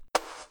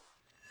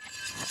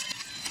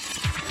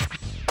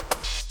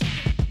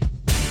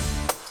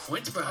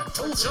Forsberg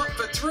pulls up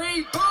for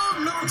three.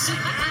 Boom! Knocks it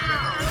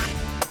down.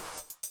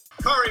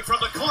 Curry from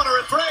the corner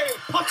at three.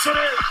 Puts it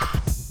in.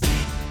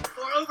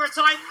 For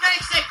overtime.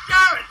 Makes it.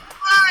 Garrett.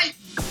 Right.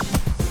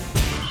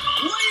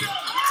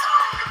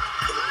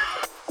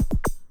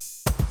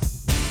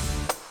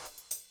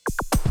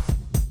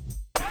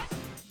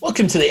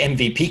 Welcome to the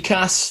MVP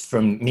cast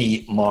from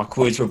me, Mark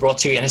Woods. We're brought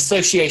to you in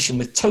association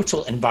with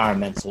Total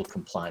Environmental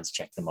Compliance.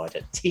 Check them out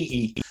at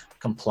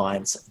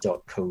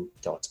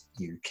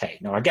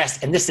tecompliance.co.uk. Now, our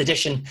guest in this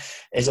edition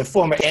is a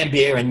former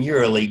NBA and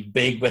EuroLeague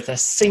big with a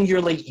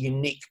singularly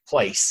unique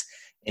place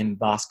in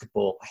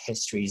basketball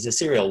history. He's a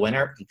serial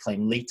winner. He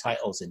claimed league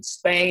titles in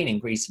Spain, in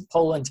Greece and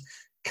Poland,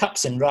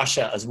 cups in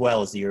Russia, as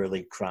well as the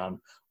EuroLeague crown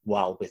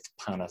while with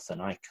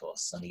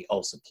Panathinaikos. And he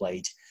also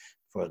played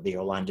for the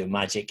Orlando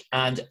Magic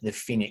and the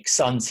Phoenix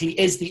Suns. He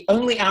is the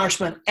only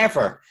Irishman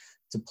ever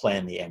to play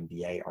in the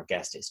NBA. Our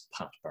guest is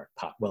Pat Burke.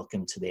 Pat,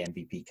 welcome to the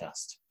MVP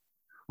cast.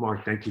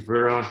 Mark, thank you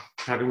for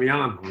having me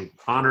on. I'm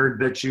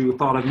honored that you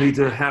thought of me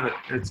to have it.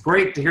 It's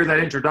great to hear that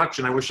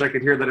introduction. I wish I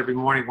could hear that every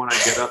morning when I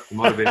get up to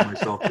motivate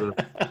myself to.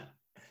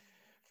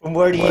 From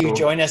where do you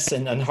join us,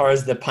 and how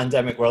is the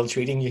pandemic world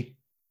treating you?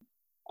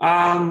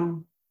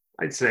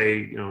 I'd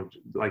say,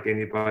 like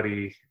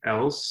anybody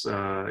else,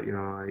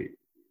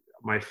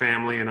 my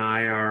family and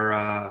I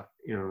are,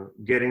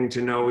 getting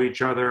to know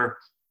each other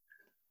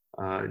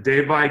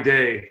day by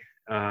day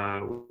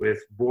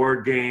with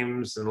board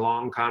games and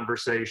long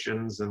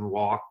conversations and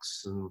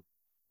walks. And,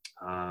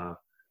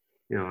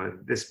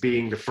 this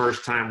being the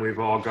first time we've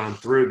all gone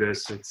through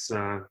this, it's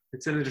an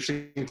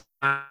interesting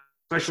time,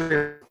 especially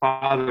as a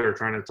father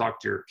trying to talk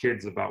to your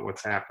kids about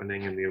what's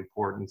happening and the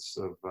importance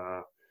of,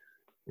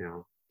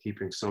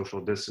 keeping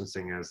social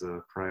distancing as a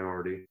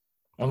priority.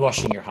 And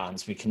washing your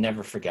hands. We can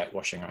never forget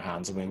washing our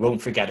hands, and we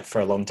won't forget it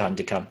for a long time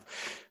to come.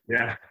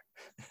 Yeah.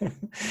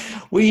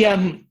 We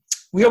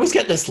always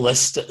get this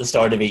list at the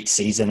start of each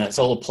season. It's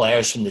all the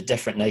players from the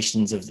different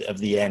nations of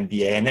the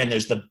NBA, and then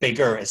there's the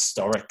bigger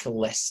historical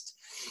list.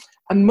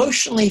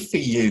 Emotionally for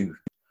you,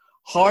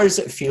 how does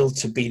it feel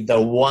to be the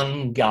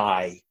one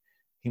guy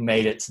who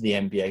made it to the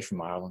NBA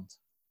from Ireland?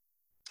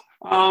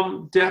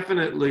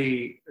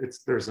 Definitely,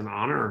 there's an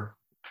honor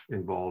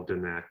involved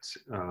in that.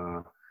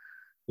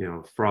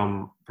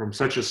 From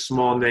such a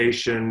small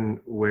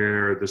nation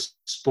where the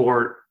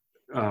sport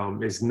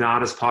is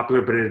not as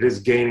popular, but it is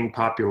gaining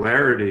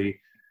popularity.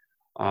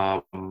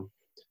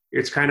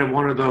 It's kind of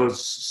one of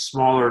those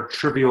smaller,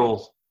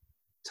 trivial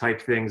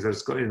type things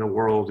that's in the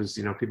world is,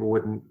 people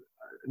wouldn't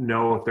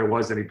know if there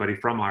was anybody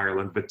from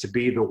Ireland, but to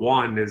be the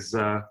one is,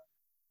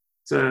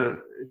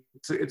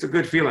 it's a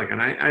good feeling.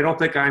 And I don't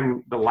think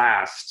I'm the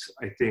last.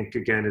 I think,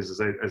 again, as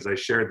I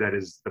shared, that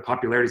is the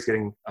popularity is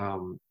getting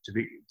to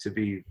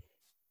be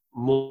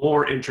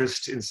more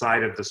interest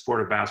inside of the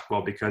sport of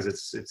basketball because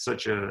it's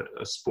such a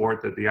sport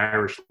that the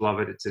Irish love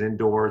it. It's an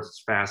indoors,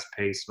 it's fast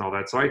paced and all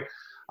that. So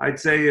I'd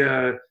say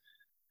that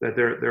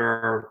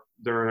there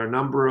are a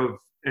number of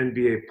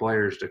NBA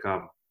players to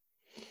come.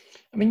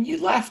 I mean,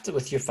 you left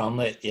with your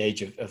family at the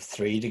age of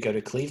 3 to go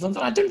to Cleveland.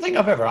 And I don't think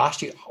I've ever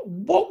asked you,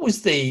 what was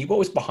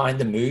behind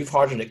the move?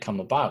 How did it come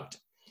about?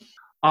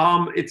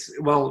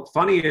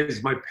 Funny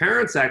is my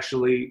parents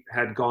actually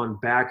had gone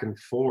back and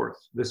forth.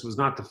 This was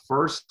not the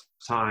first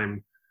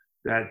time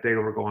that they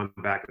were going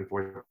back and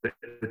forth. The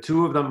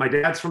two of them, my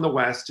dad's from the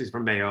West, he's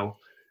from Mayo,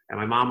 and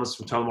my mom was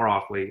from Tullamore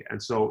Offaly.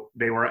 And so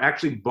they were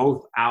actually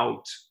both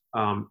out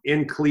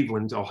in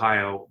Cleveland,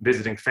 Ohio,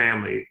 visiting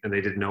family, and they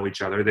didn't know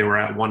each other. They were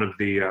at one of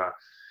the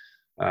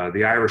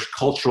Irish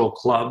cultural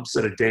clubs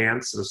at a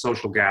dance, at a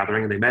social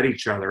gathering, and they met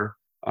each other.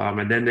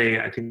 And then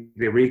I think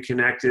they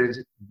reconnected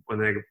when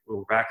they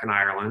were back in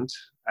Ireland,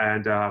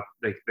 and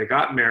they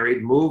got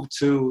married, moved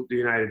to the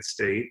United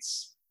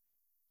States,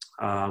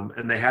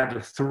 and they had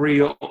the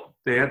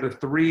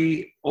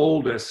three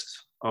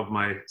oldest of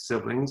my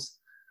siblings,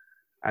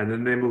 and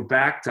then they moved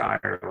back to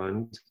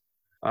Ireland,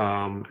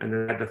 and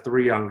then they had the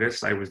three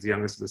youngest. I was the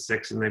youngest of the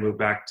six, and they moved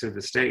back to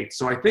the States.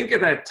 So I think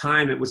at that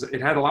time it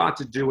had a lot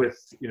to do with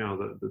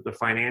the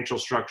financial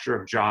structure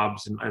of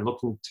jobs and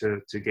looking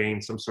to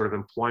gain some sort of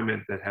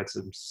employment that had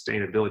some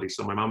sustainability.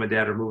 So my mom and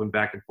dad are moving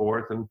back and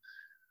forth, and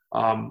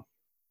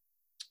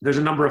there's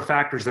a number of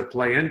factors that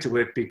play into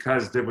it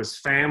because there was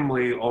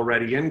family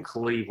already in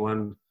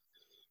Cleveland.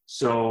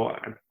 So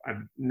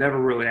I've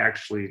never really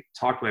actually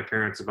talked to my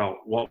parents about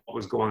what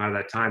was going on at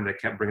that time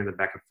that kept bringing them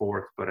back and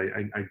forth. But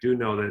I do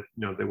know that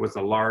there was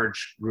a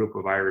large group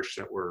of Irish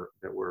that were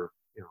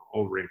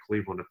over in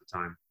Cleveland at the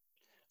time.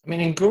 I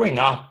mean, in growing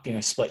up,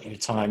 splitting your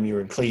time, you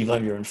were in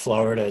Cleveland, you were in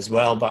Florida as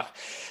well, but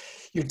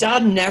your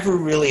dad never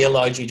really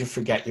allowed you to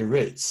forget your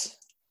roots.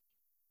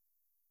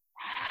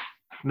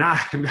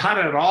 Not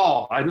at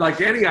all.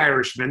 Like any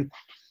Irishman,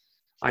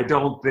 I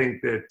don't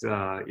think that,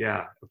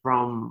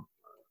 from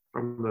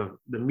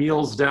the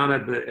meals down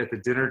at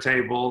the dinner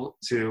table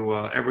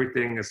to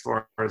everything as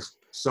far as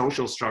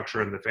social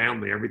structure in the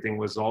family, everything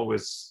was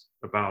always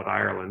about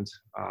Ireland.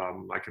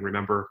 I can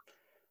remember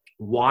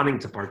wanting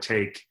to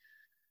partake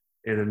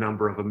in a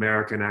number of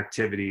American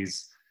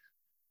activities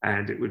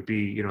And it would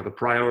be, the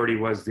priority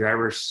was the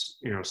Irish,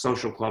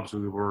 social clubs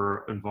we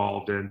were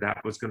involved in.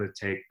 That was going to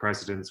take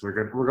precedence.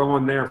 We're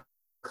going there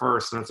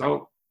first. And it's,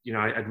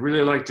 I'd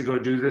really like to go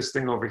do this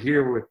thing over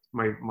here with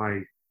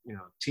my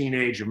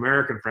teenage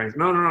American friends.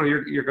 No,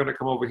 you're going to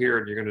come over here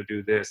and you're going to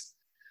do this.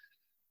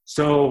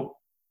 So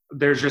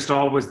there's just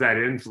always that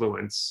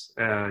influence,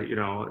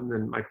 and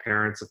then my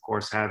parents, of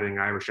course, having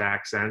Irish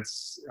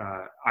accents.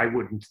 I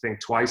wouldn't think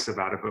twice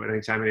about it, but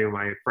anytime any of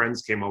my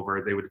friends came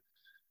over, they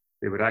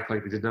would act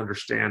like they didn't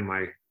understand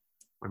my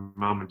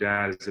mom and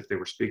dad as if they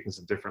were speaking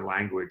some different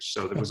language.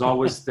 So there was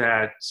always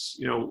that,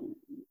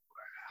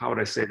 how would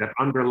I say, that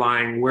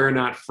underlying "we're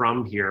not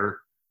from here"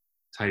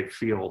 type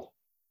feel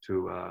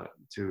to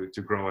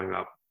growing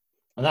up.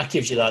 And that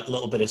gives you that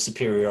little bit of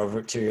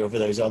superiority over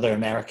those other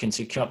Americans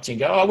who come up to you and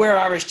go, "Oh, we're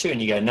Irish too,"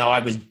 and you go, "No, I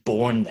was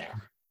born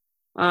there."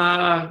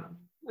 I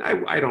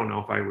don't know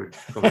if I would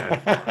go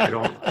that far.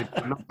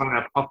 I'm not going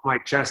to puff my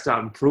chest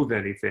out and prove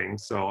anything.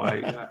 So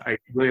I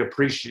really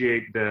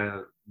appreciate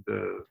the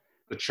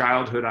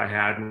childhood I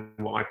had and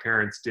what my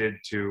parents did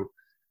to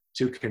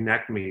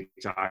connect me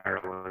to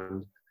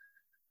Ireland,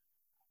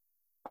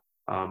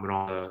 and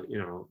all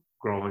the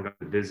growing up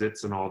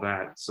visits and all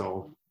that.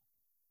 So.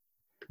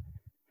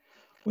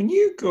 When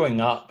you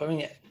growing up, I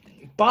mean,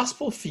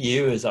 basketball for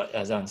you, as I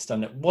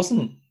understand it,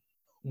 wasn't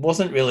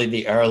really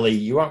the early.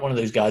 You weren't one of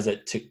those guys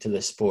that took to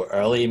the sport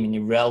early. I mean, it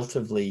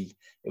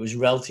was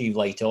relatively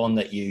late on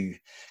that you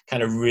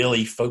kind of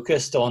really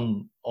focused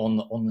on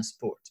the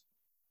sport.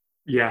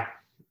 Yeah,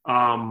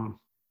 kind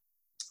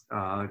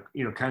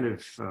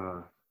of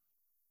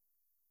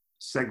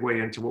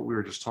segue into what we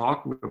were just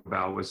talking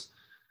about was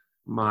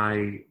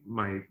my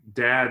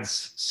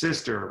dad's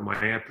sister, my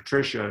Aunt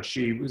Patricia.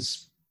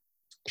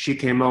 She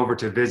came over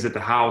to visit the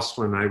house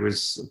when I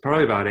was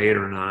probably about 8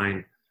 or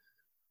 9.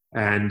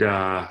 And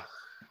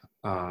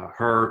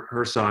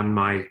her son,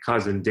 my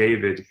cousin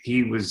David,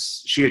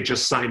 she had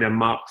just signed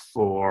him up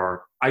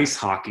for ice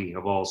hockey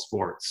of all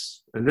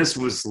sports. And this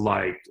was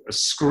like a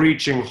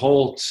screeching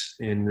halt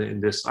in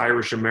this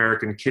Irish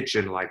American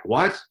kitchen. Like,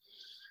 what?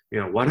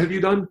 What have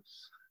you done?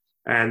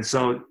 And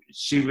so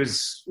she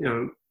was,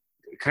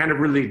 kind of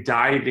really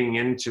diving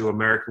into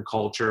American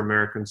culture,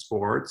 American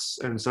sports.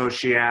 And so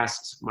she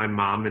asked my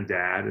mom and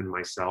dad and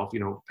myself,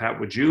 "Pat,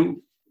 would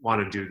you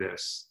want to do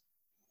this?"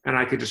 And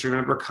I could just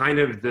remember kind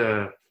of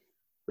the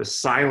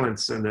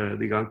silence and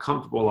the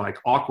uncomfortable, like,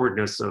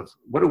 awkwardness of,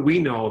 what do we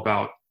know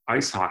about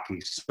ice hockey?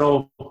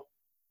 So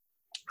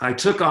I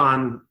took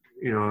on,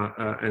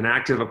 an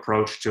active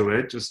approach to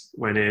it. Just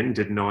went in,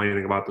 didn't know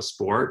anything about the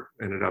sport,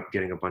 ended up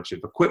getting a bunch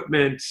of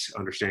equipment,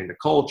 understanding the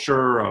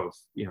culture of,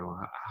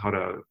 how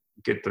to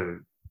get the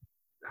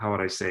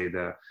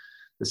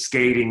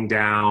skating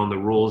down, the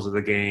rules of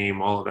the game,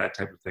 all of that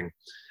type of thing.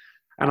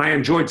 And I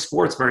enjoyed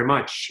sports very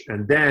much.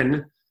 And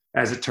then,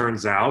 as it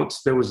turns out,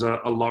 there was a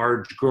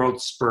large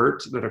growth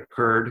spurt that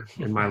occurred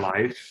in my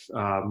life.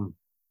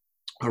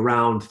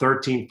 Around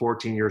 13,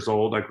 14 years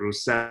old, I grew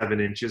 7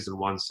 inches in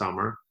one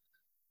summer.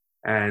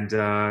 And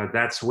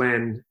that's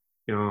when,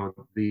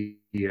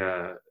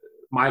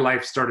 my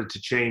life started to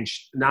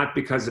change, not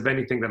because of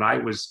anything that I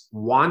was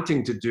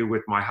wanting to do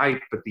with my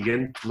height, but the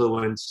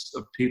influence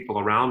of people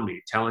around me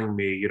telling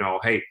me,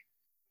 "Hey,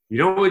 you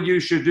know what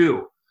you should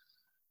do?"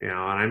 And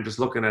I'm just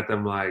looking at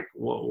them like,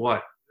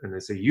 what? And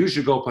they say, "You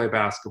should go play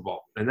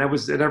basketball." And that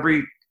was at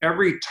every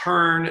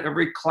turn,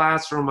 every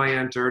classroom I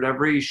entered,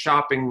 every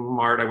shopping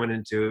mart I went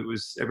into,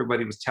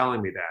 everybody was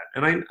telling me that.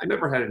 And I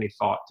never had any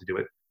thought to do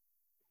it.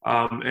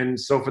 And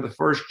so for the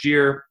first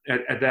year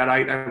at that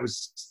height, I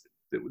was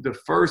the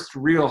first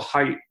real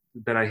height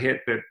that I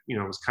hit that,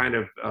 was kind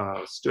of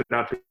stood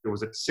out. It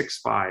was at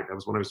 6'5". That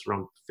was when I was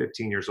around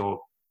 15 years old.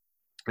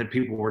 And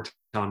people were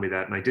telling me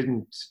that. And I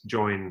didn't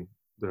join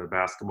the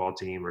basketball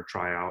team or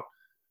try out.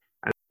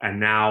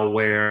 And now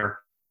where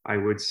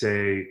let's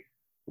say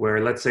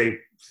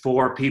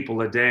 4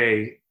 people a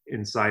day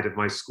inside of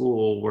my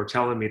school were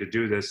telling me to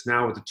do this.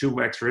 Now with the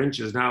 2 extra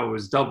inches, now it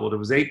was doubled. It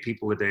was 8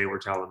 people a day were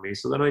telling me.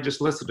 So then I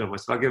just listened to them. I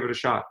said, "I'll give it a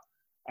shot."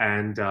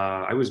 And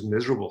I was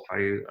miserable.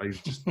 I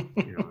just,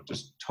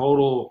 just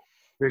total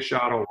fish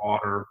out of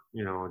water,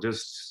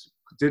 just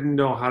didn't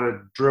know how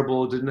to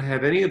dribble, didn't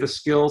have any of the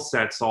skill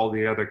sets all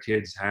the other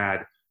kids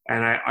had.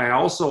 And I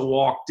also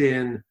walked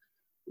in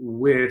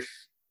with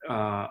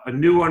a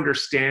new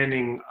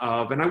understanding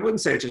of, and I wouldn't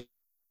say it's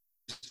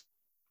just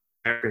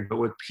American, but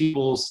with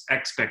people's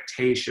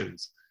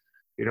expectations.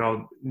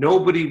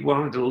 Nobody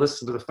wanted to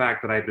listen to the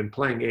fact that I'd been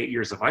playing 8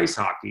 years of ice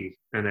hockey,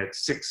 and at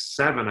 6,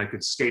 7, I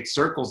could skate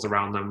circles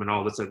around them and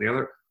all this and the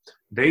other.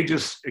 They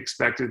just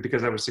expected,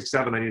 because I was 6,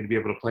 7, I needed to be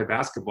able to play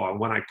basketball. And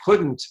when I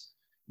couldn't,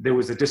 there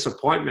was a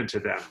disappointment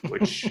to them,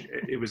 which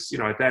it was,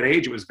 at that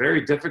age, it was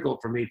very difficult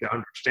for me to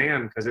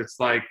understand, because it's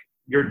like,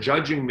 you're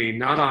judging me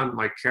not on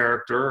my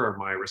character or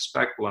my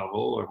respect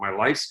level or my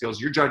life skills.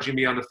 You're judging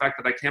me on the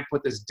fact that I can't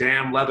put this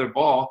damn leather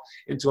ball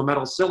into a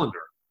metal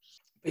cylinder.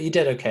 But you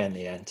did okay in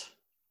the end.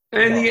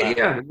 And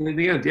Got in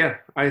the end, yeah,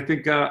 I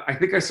think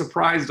I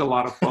surprised a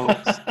lot of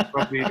folks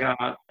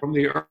from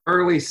the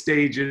early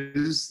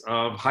stages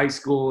of high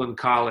school and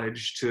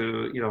college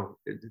to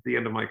at the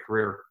end of my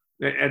career,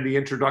 and the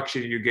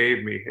introduction you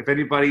gave me. If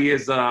anybody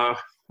is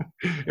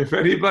if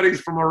anybody's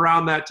from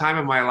around that time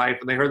in my life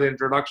and they heard the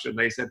introduction,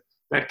 they said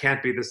that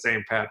can't be the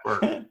same Pat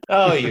Burke.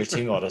 Oh, you're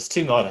too modest,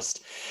 too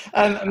modest.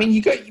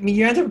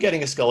 You ended up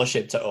getting a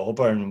scholarship to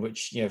Auburn,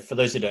 which, for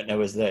those who don't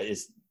know, is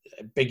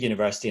a big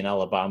university in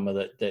Alabama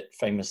that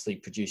famously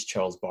produced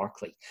Charles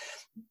Barkley.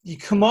 You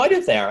come out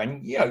of there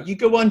and, you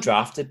go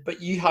undrafted,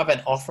 but you have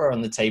an offer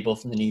on the table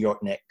from the New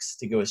York Knicks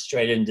to go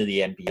straight into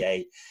the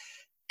NBA.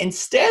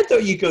 Instead, though,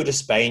 you go to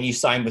Spain, you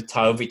sign with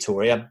Tau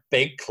Vitoria,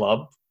 big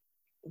club.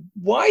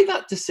 Why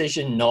that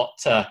decision not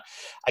to,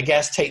 I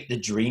guess, take the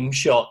dream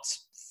shot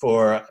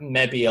for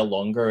maybe a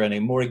longer and a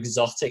more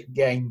exotic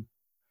game?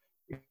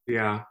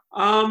 Yeah.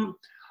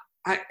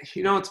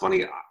 It's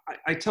funny.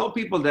 I tell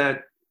people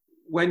that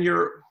when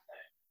you're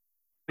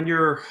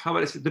how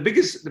about I say, the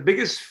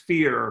biggest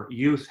fear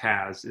youth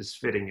has is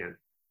fitting in.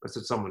 That's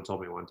what someone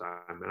told me one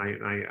time,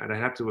 and I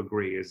have to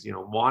agree. Is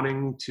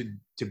wanting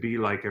to be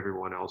like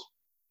everyone else,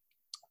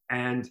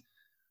 and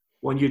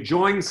when you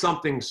join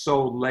something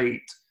so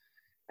late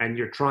and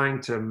you're trying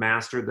to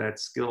master that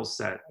skill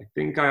set, I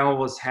think I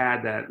always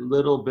had that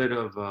little bit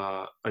of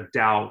a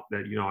doubt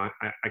that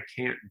I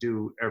can't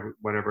do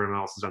what everyone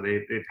else has done.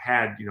 They've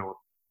had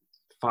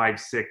 5,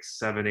 6,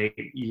 7, 8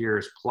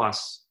 years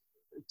plus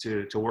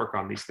to work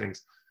on these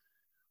things.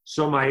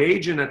 So my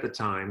agent at the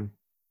time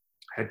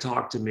had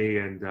talked to me,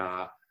 and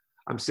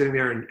I'm sitting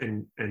there,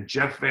 and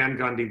Jeff Van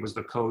Gundy was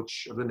the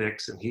coach of the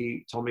Knicks, and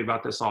he told me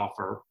about this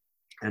offer.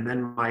 And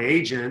then my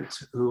agent,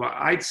 who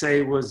I'd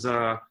say was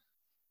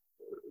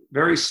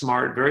very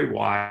smart, very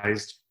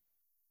wise,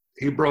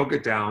 he broke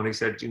it down. He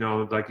said,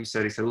 like you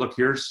said, he said, look,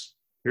 here's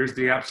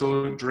the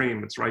absolute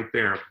dream. It's right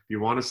there. If you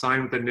want to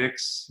sign with the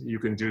Knicks, you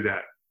can do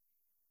that.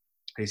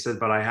 He said,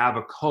 but I have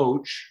a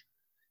coach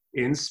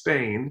in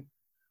Spain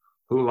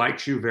who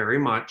likes you very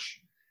much,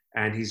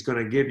 and he's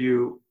going to give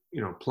you,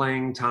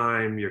 playing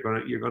time. You're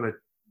going to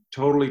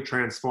totally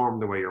transform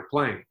the way you're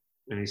playing.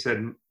 And he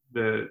said,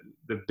 the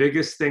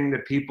biggest thing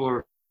that people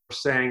are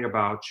saying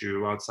about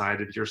you outside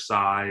of your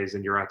size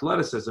and your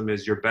athleticism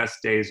is your best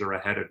days are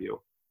ahead of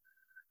you.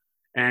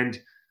 And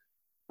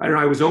I don't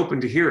know, I was open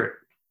to hear it,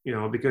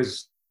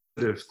 because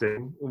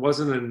thing. It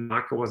wasn't a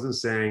knock. It wasn't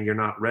saying you're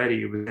not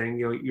ready. It was saying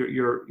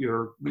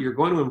you're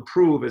going to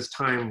improve as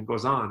time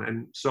goes on.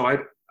 And so I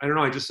don't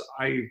know.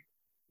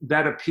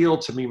 That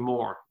appealed to me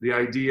more. The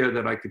idea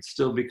that I could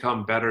still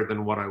become better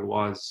than what I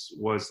was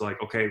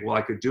like, okay, well,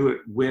 I could do it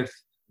with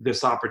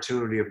this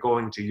opportunity of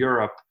going to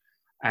Europe.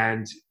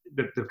 And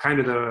the kind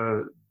of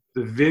the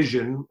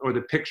vision or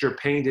the picture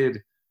painted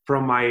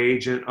from my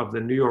agent of the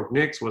New York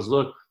Knicks was,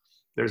 look,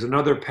 there's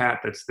another Pat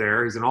that's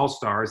there. He's an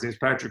all-star. His name's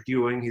Patrick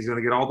Ewing. He's going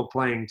to get all the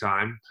playing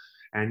time,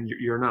 and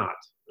you're not.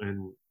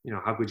 And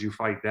how could you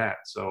fight that?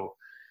 So,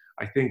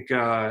 I think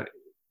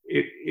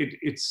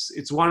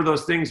it's one of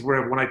those things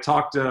where when I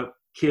talk to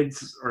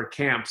kids or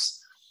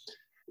camps,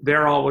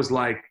 they're always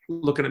like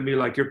looking at me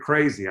like you're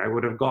crazy. I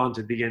would have gone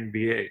to the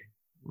NBA.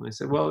 And I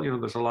said, well,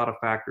 there's a lot of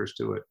factors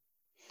to it.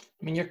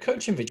 I mean, you're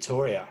coaching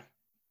Victoria.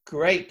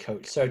 Great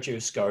coach, Sergio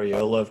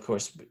Scariolo, of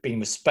course, being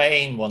with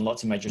Spain, won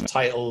lots of major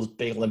titles,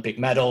 big Olympic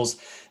medals,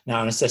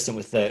 now an assistant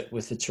with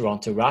the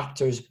Toronto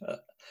Raptors.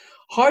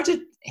 How did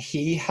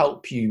he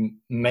help you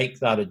make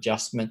that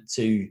adjustment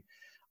to,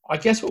 I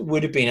guess, what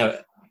would have been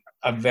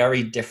a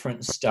very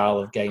different style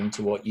of game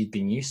to what you'd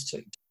been used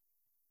to?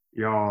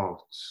 Yeah,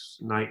 it's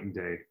night and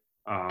day.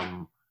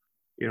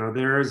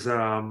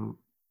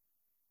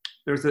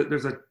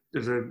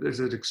 There's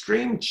an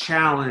extreme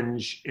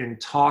challenge in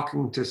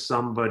talking to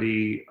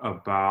somebody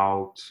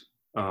about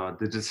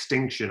the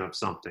distinction of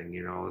something.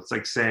 It's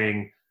like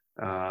saying,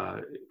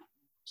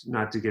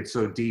 not to get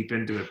so deep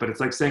into it, but it's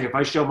like saying if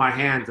I show my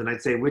hands and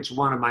I'd say which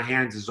one of my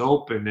hands is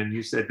open, and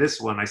you said this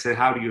one, I said,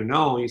 how do you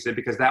know? And you said,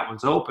 because that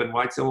one's open.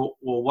 Well, I'd say, well,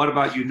 what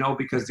about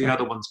because the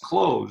other one's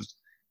closed?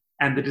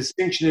 And the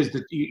distinction is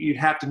that you'd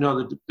have to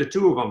know the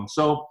two of them.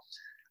 So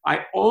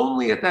I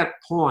only at that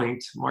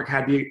point, Mark,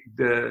 had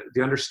the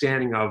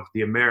understanding of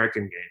the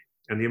American game.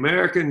 And the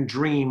American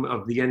dream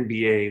of the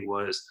NBA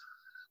was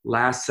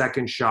last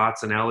second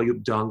shots and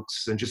alley-oop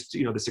dunks and just,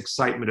 this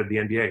excitement of the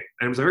NBA. And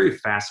it was a very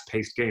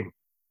fast-paced game.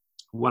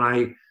 When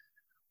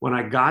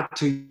I got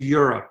to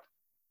Europe,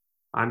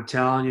 I'm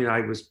telling you,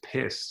 I was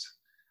pissed.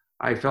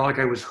 I felt like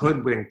I was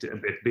hoodwinked a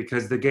bit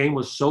because the game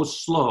was so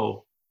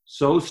slow,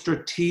 so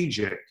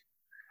strategic,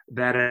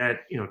 that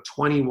at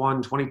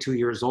 21, 22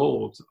 years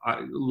old,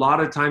 a lot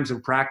of times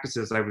in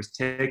practices, I was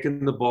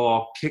taking the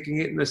ball, kicking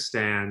it in the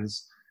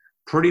stands,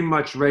 pretty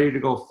much ready to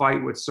go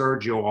fight with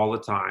Sergio all the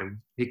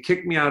time. He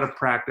kicked me out of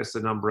practice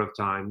a number of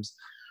times.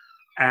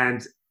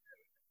 And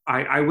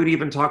I would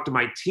even talk to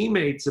my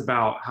teammates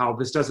about how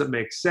this doesn't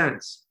make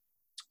sense.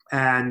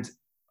 And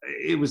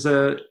it was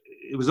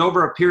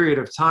over a period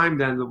of time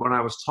then that when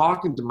I was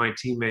talking to my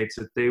teammates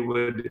that they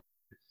would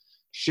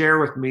share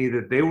with me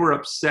that they were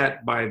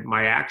upset by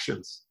my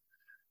actions,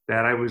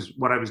 that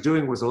what I was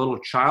doing was a little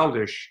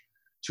childish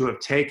to have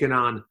taken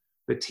on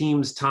the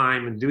team's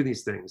time and do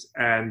these things.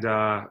 And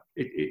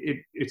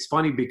it's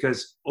funny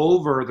because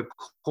over the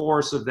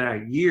course of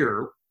that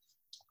year,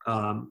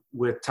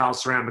 with Tal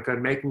Ceramica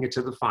making it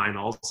to the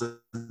finals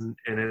and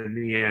in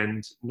the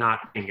end not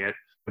making it,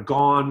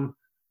 gone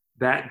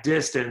that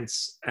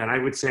distance, and I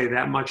would say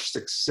that much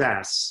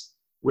success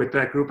with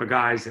that group of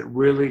guys that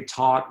really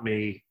taught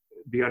me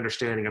the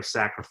understanding of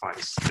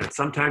sacrifice. That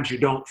sometimes you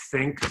don't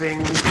think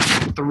things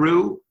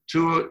through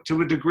to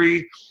a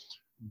degree,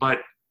 but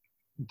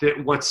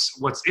that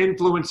what's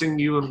influencing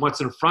you and what's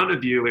in front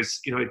of you is,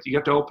 you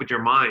have to open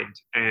your mind.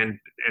 And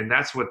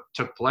that's what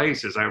took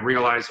place. Is I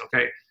realized,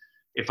 okay,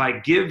 if I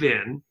give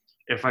in,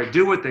 if I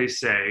do what they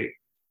say,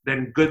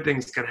 then good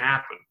things can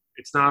happen.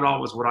 It's not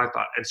always what I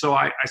thought. And so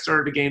I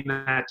started to gain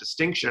that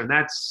distinction. And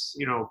that's,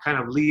 kind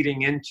of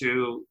leading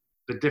into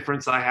the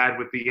difference I had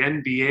with the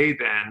NBA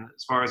then,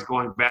 as far as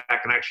going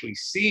back and actually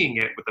seeing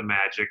it with the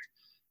Magic,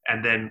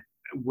 and then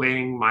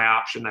weighing my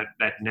option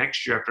that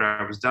next year after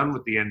I was done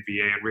with the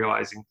NBA and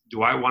realizing,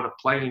 do I want to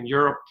play in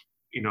Europe,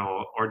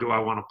 or do I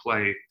want to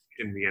play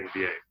in the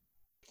NBA?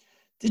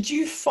 Did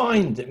you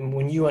find that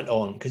when you went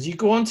on, because you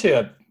go on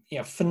to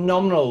a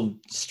phenomenal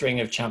string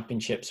of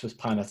championships with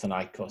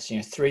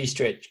Panathinaikos, 3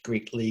 straight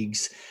Greek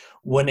leagues,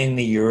 winning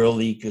the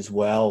EuroLeague as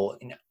well.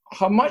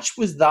 How much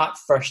was that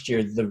first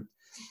year,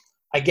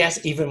 I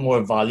guess, even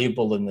more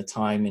valuable than the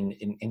time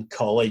in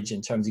college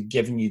in terms of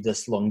giving you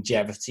this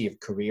longevity of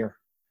career?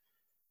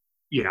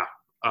 Yeah,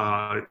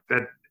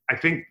 that I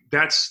think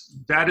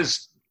that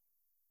is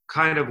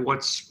kind of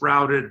what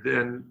sprouted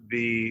then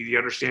the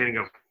understanding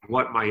of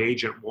what my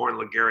agent Warren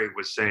Legary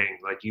was saying.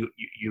 Like you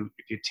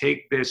if you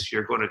take this,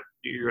 you're gonna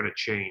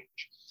change.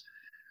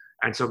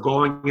 And so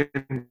going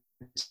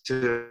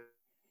into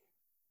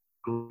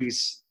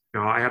Greece,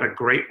 I had a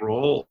great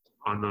role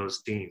on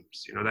those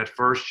teams. That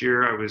first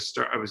year I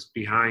was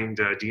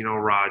behind Dino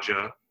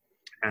Radja,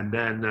 and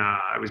then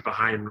I was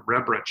behind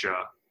Rebraca.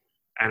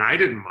 And I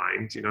didn't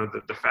mind,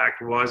 the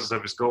fact was I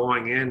was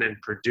going in and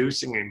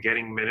producing and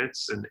getting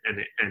minutes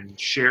and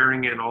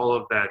sharing in all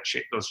of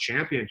those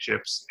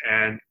championships.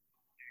 And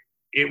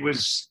it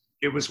was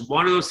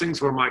one of those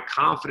things where my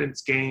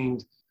confidence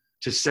gained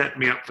to set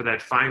me up for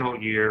that final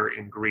year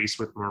in Greece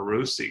with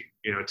Marousi,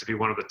 to be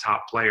one of the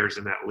top players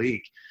in that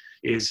league.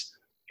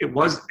 It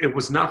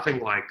was nothing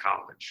like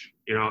college.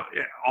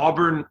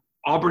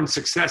 Auburn's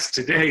success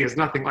today is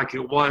nothing like it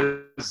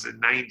was in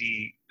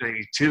 90,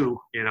 92,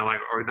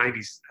 or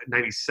 90,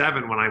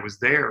 97 when I was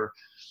there.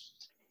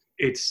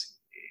 It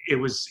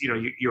was,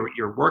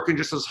 you're working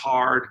just as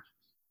hard.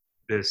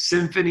 The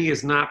symphony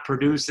is not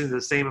producing the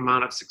same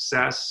amount of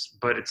success,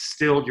 but it's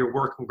still, you're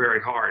working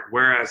very hard.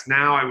 Whereas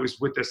now I was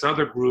with this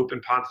other group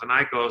in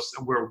Panathinaikos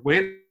and we're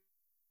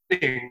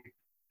winning.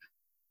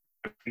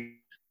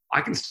 I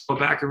can still go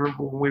back and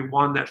remember when we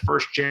won that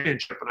first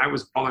championship, and I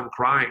was bawling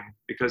crying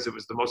because it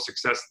was the most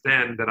success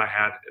then that I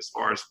had as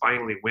far as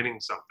finally winning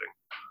something.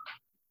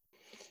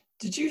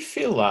 Did you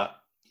feel that,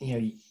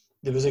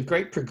 there was a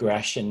great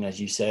progression,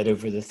 as you said,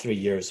 over the 3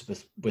 years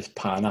with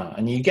Pana,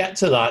 and you get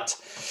to that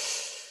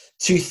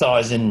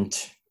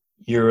 2000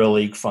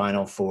 EuroLeague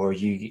Final Four,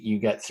 you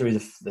get through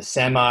the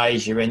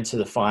semis, you're into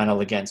the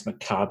final against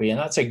Maccabi, and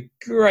that's a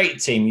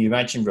great team. You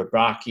mentioned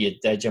Rebraca,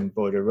 Dejan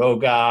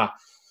Bodiroga,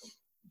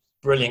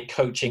 brilliant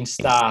coaching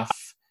staff.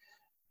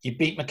 You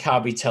beat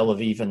Maccabi Tel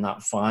Aviv in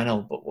that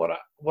final. But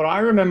what I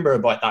remember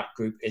about that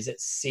group is it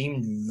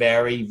seemed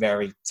very,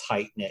 very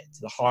tight-knit.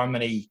 The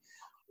harmony,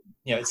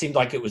 it seemed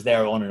like it was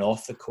there on and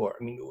off the court.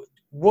 I mean,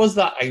 was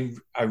that a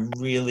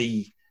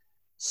really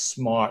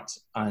smart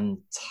and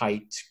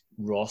tight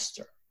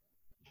roster?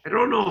 I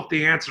don't know if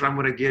the answer I'm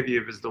going to give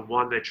you is the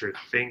one that you're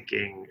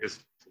thinking is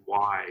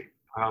why.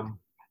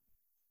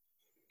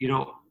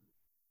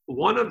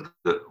 One of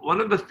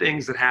the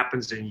things that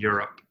happens in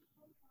Europe,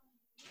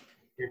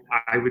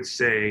 I would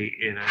say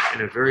in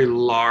a very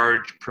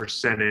large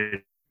percentage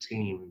of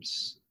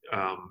teams,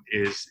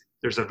 is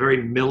there's a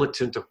very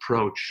militant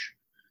approach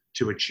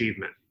to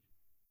achievement.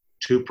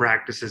 2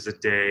 practices a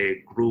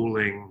day,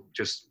 grueling,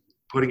 just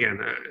putting in.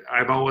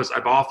 I've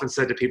often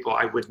said to people,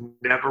 I would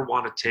never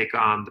want to take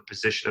on the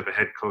position of a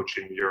head coach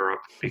in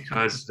Europe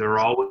because they're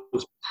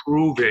always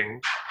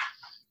proving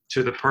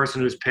to the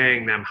person who's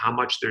paying them how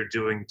much they're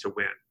doing to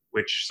win,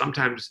 which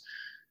sometimes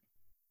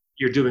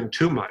you're doing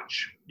too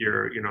much.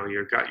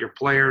 You've got your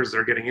players that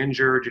are getting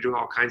injured. You're doing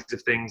all kinds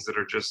of things that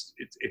are just,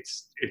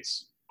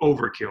 it's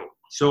overkill.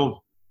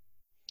 So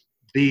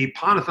the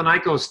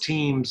Panathinaikos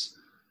teams,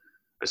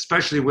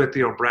 especially with the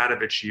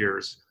Obradovic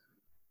years,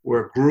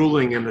 were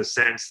grueling in the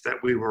sense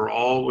that we were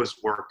always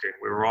working.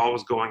 We were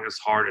always going as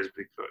hard as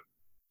we could.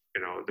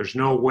 There's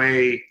no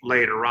way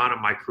later on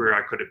in my career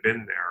I could have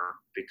been there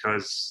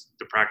because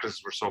the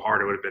practices were so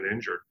hard I would have been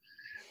injured.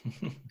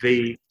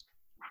 The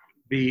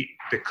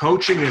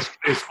coaching is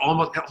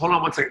almost. Hold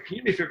on one second. Can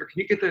you do me a favor?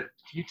 Can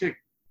you take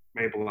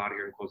Mabel out of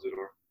here and close the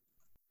door?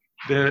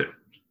 How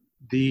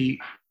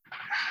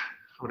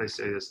would I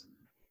say this?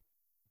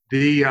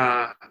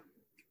 when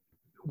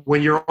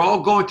you're all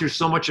going through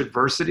so much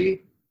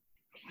adversity,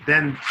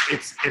 then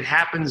it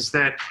happens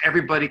that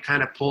everybody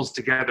kind of pulls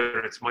together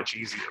and it's much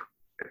easier,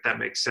 if that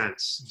makes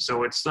sense.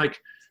 So it's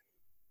like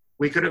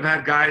we could have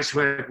had guys who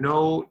had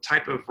no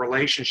type of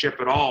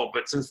relationship at all,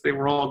 but since they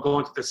were all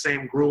going through the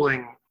same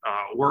grueling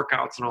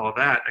workouts and all of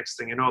that, next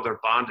thing you know, they're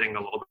bonding a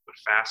little bit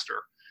faster.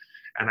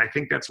 And I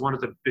think that's one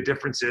of the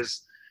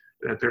differences,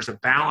 that there's a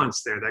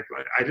balance there. That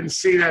I didn't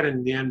see that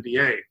in the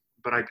NBA,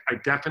 but I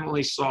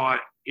definitely saw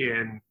it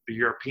in the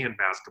European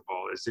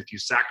basketball, is if you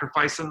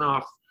sacrifice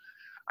enough,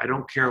 I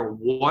don't care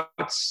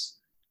what's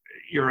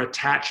your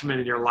attachment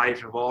in your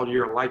life, of all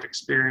your life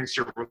experience,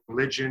 your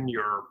religion,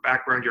 your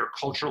background, your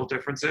cultural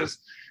differences,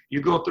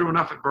 you go through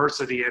enough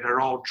adversity and it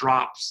all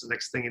drops. The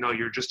next thing you know,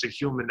 you're just a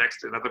human next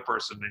to another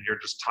person and you're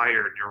just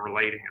tired and you're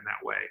relating in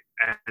that way.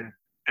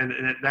 And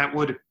that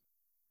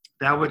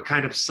would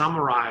kind of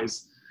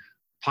summarize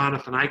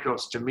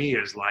Panathinaikos to me,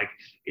 is like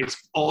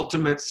it's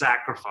ultimate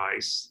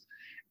sacrifice.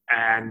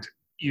 And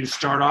you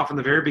start off in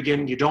the very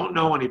beginning, you don't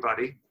know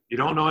anybody. You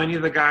don't know any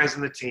of the guys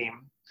in the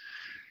team.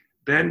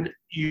 Then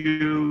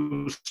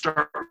you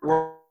start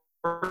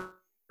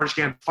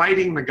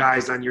fighting the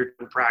guys on your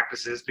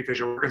practices because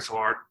you're working so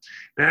hard.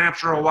 Then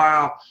after a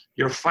while,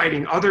 you're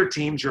fighting other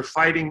teams.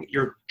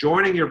 You're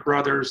joining your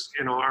brothers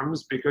in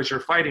arms because you're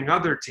fighting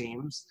other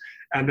teams.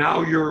 And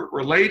now you're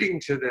relating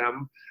to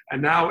them.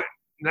 And now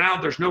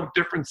there's no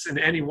difference in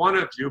any one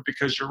of you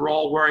because you're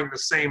all wearing the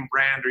same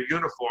brand or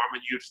uniform,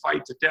 and you'd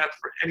fight to death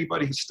for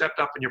anybody who stepped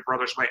up in your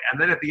brother's way. And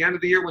then at the end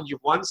of the year, when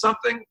you've won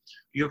something,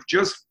 you've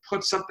just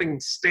put something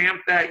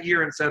stamped that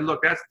year and said,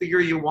 look, that's the year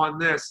you won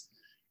this.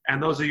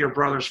 And those are your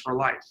brothers for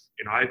life.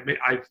 You know,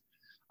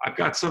 I've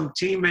got some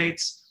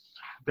teammates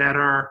that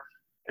are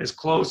as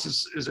close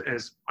as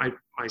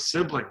my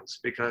siblings,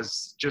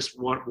 because just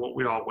what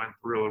we all went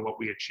through and what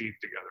we achieved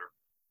together.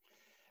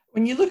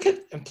 When you look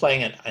at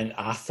playing in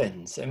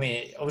Athens, I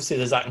mean, obviously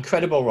there's that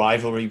incredible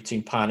rivalry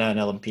between Pana and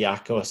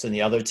Olympiacos and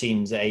the other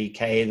teams,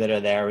 AEK, that are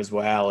there as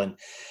well. And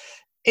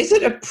is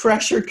it a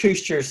pressure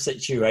cooker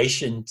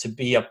situation to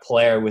be a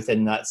player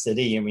within that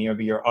city? I mean,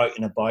 you're out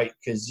and about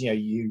because,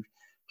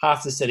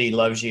 half the city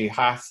loves you,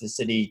 half the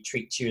city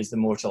treats you as the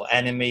mortal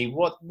enemy.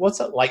 What's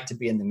it like to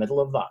be in the middle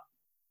of that?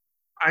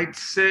 I'd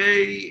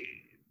say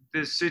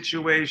the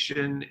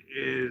situation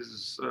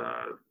is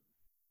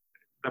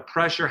the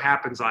pressure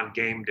happens on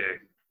game day.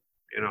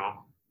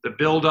 The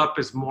build-up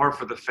is more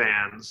for the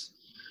fans,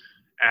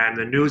 and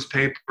the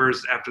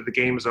newspapers after the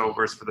game's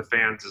over is for the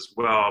fans as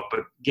well.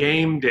 But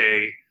game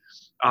day,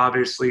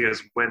 obviously,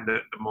 is when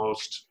the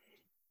most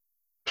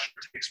pressure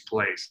takes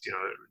place,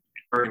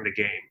 during the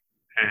game.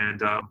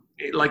 And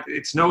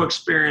it's no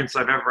experience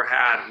I've ever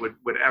had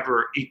would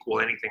ever equal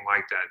anything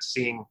like that.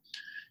 Seeing,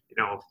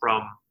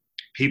 from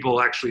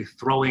people actually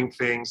throwing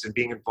things and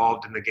being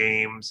involved in the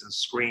games and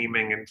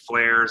screaming and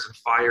flares and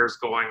fires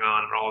going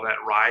on and all that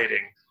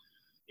rioting,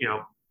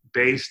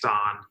 based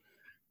on,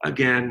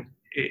 again,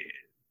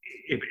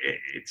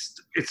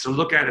 it's to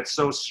look at it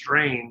so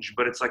strange,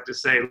 but it's like to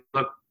say,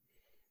 look,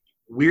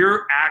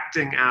 we're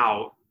acting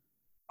out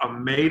a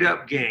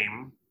made-up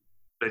game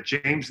that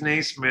James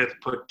Naismith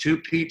put 2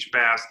 peach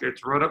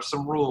baskets, wrote up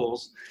some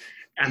rules,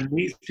 and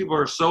these people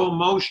are so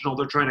emotional,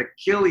 they're trying to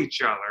kill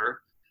each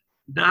other,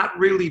 not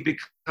really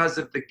because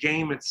of the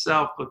game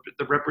itself, but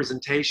the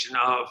representation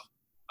of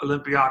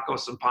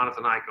Olympiacos and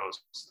Panathinaikos,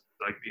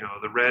 like,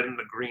 the red and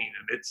the green.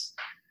 And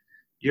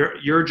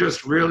you're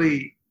just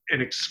really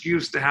an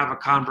excuse to have a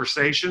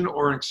conversation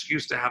or an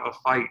excuse to have a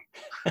fight.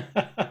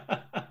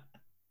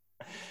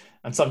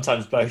 And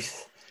sometimes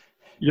both.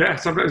 Yeah,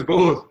 sometimes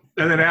both.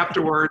 And then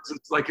afterwards,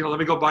 it's like, let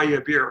me go buy you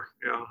a beer.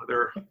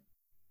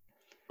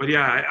 But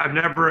yeah, I've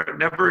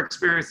never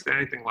experienced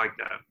anything like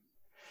that.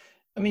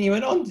 I mean, you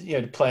went on,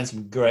 to play in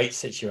some great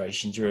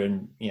situations. You were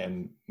in,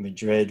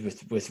 Madrid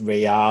with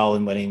Real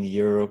and winning the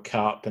Euro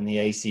Cup and the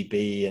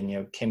ACB, and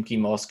Khimki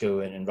Moscow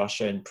and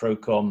Russia and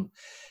Procom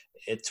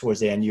towards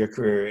the end of your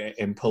career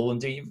in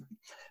Poland.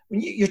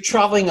 When you're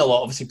traveling a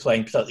lot, obviously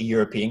playing particularly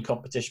European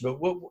competition, but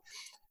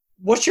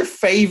what's your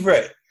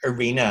favorite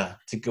arena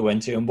to go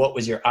into, and what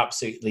was your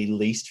absolutely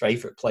least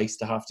favorite place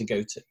to have to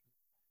go to?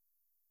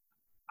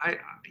 I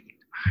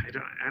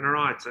don't know.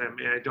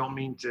 I don't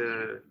mean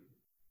to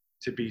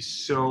be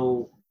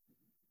so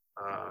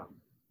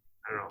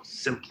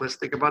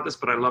simplistic about this,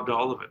 but I loved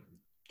all of it.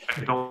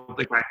 I don't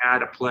think I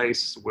had a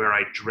place where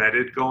I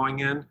dreaded going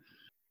in.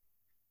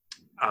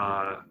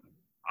 I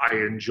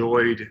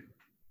enjoyed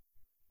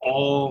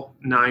all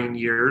 9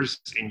 years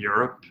in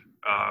Europe.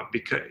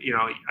 Because,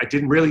 I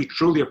didn't really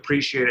truly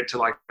appreciate it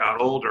till I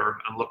got older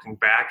and looking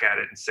back at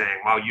it and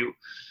saying, wow,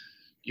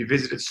 you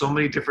visited so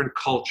many different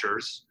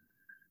cultures.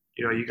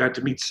 You got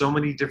to meet so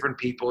many different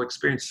people,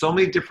 experience so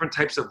many different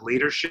types of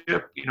leadership.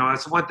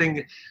 That's one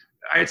thing.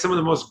 I had some of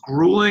the most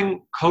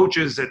grueling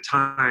coaches at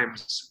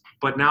times,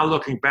 but now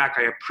looking back,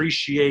 I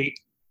appreciate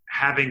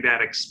having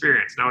that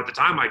experience. Now, at the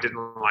time, I didn't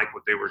like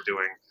what they were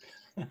doing,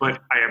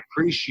 but I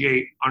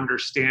appreciate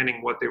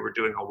understanding what they were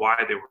doing and why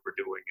they were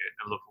doing it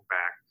and looking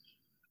back.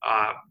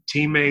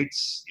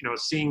 teammates,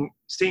 seeing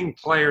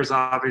players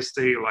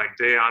obviously like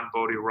Dejan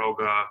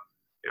Bodiroga,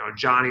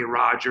 Johnny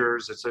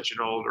Rogers at such an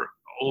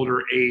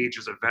older age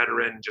as a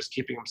veteran, just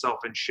keeping himself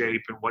in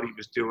shape and what he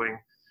was doing.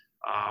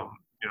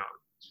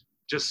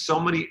 Just so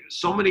many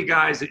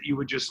guys that you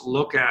would just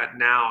look at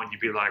now and you'd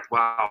be like,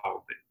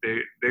 wow,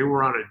 they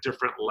were on a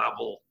different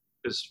level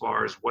as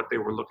far as what they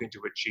were looking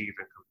to achieve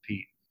and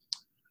compete.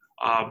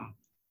 I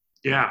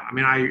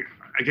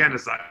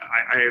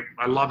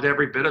loved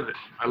every bit of it.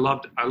 I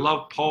loved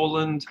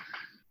Poland.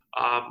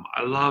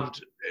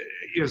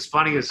 It was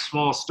funny, a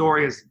small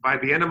story is by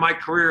the end of my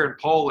career in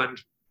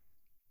Poland,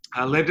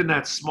 I lived in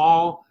that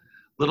small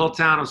little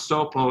town of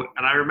Sopot,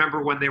 and I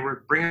remember when they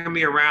were bringing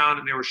me around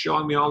and they were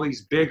showing me all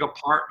these big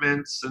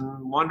apartments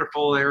and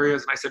wonderful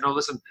areas, and I said, no,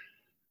 listen,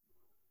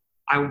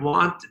 I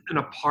want an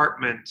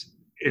apartment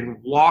in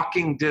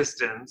walking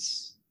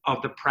distance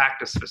of the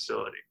practice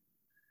facility.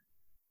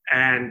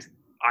 And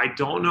I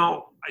don't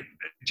know,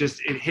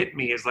 it hit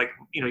me as like,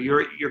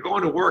 you're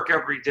going to work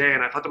every day,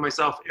 and I thought to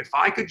myself, if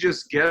I could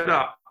just get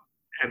up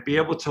and be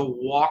able to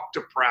walk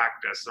to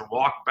practice and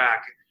walk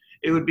back,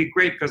 it would be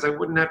great because I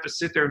wouldn't have to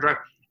sit there and drive.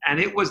 And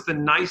it was the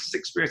nicest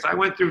experience. I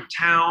went through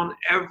town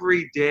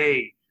every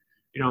day,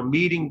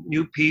 meeting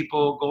new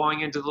people,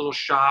 going into little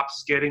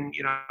shops, getting,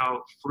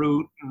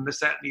 fruit and this,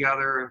 that, and the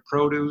other, and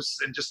produce,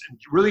 and just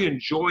really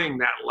enjoying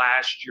that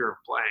last year of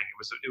playing.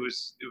 It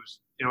was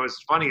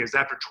it's funny is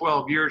after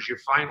 12 years, you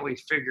finally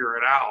figure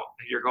it out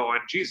and you're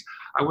going, geez,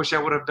 I wish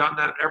I would have done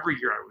that every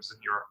year I was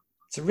in Europe.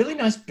 It's a really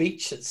nice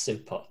beach at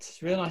Sopot.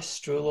 It's a really nice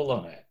stroll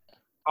along it.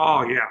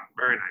 Oh yeah,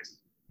 very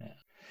nice. Yeah.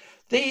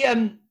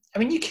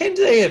 You came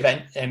to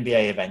the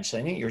NBA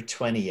eventually. I think you were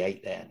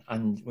 28 then,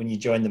 and when you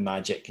joined the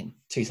Magic in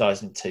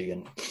 2002,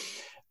 and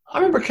I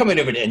remember coming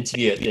over to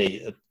interview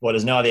at what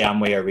is now the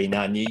Amway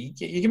Arena, and you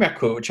give me a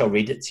quote, which I'll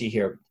read it to you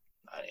here.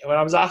 When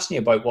I was asking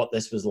you about what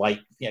this was like,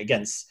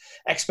 against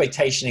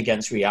expectation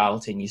against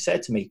reality, and you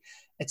said to me,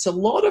 it's a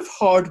lot of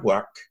hard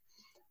work,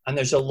 and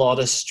there's a lot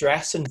of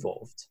stress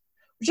involved,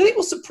 which I think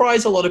will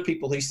surprise a lot of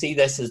people who see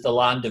this as the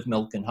land of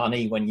milk and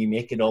honey when you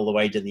make it all the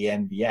way to the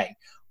NBA.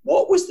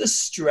 What was the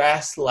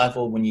stress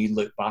level when you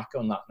look back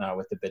on that now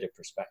with a bit of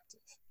perspective?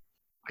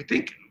 I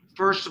think,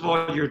 first of all,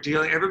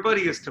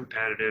 everybody is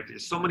competitive.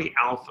 There's so many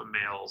alpha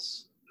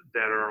males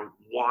that are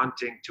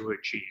wanting to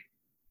achieve.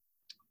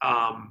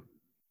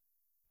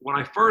 When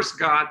I first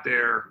got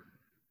there,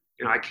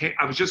 I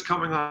was just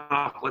coming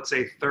off, let's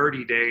say,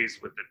 30 days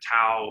with the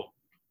Tau,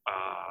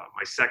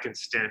 my second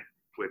stint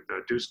with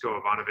Dusko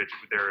Ivanovic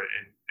there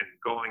and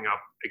going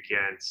up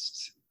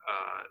against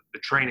the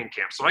training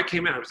camp. So I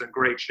came in, I was in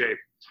great shape.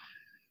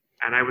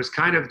 And I was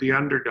kind of the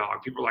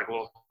underdog. People were like,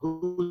 well,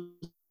 who's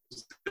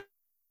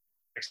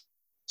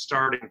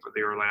starting for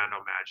the Orlando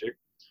Magic?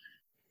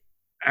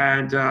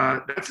 And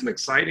that's an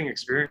exciting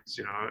experience.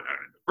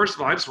 First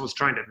of all, I just was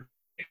trying to make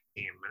a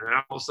team. And then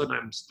all of a sudden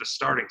I'm the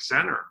starting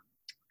center.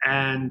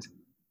 And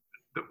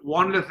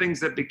one of the things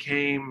that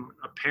became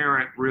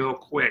apparent real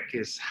quick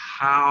is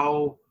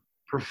how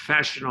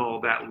professional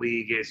that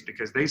league is,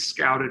 because they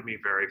scouted me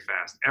very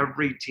fast.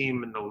 Every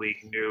team in the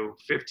league knew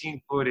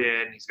 15 foot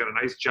in, he's got a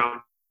nice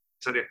jump.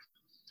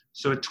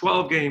 So at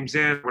 12 games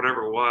in,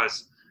 whatever it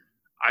was,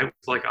 I was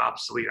like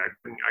obsolete. I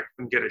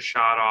couldn't get a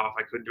shot off.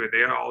 I couldn't do it.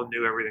 They all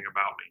knew everything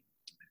about me.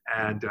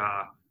 And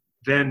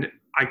then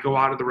I go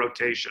out of the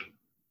rotation,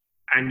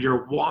 and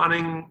you're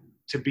wanting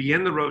to be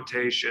in the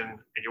rotation,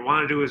 and you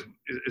want to do as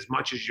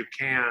much as you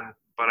can,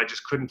 but I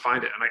just couldn't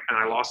find it, and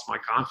I lost my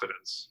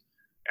confidence.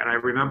 And I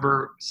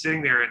remember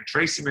sitting there, and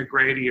Tracy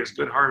McGrady, as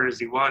good-hearted as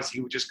he was,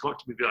 he would just go up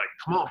to me and be like,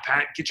 come on,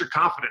 Pat, get your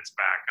confidence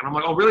back. And I'm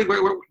like, oh, really? Wait,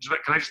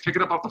 can I just pick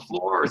it up off the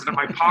floor? Or is it in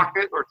my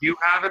pocket? Or do you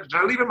have it? Did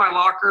I leave it in my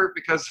locker?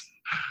 Because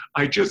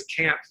I just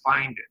can't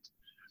find it.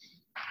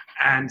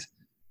 And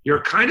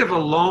you're kind of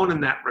alone in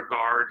that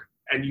regard,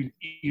 and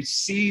you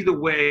see the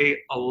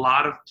way a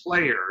lot of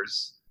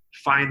players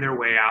find their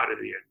way out of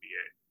the NBA.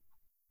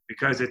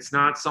 Because it's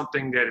not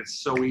something that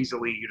it's so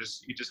easily, you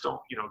just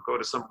don't, go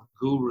to some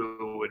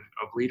guru of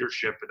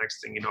leadership. The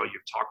next thing you know,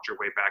 you've talked your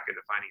way back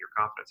into finding your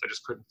confidence. I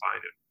just couldn't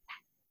find it.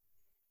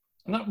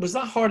 And was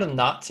that hard on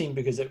that team?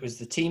 Because it was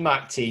the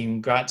T-Mac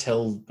team. Grant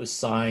Hill was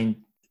signed,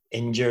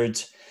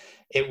 injured.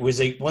 It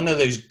was one of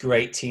those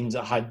great teams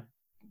that had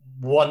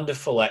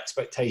wonderful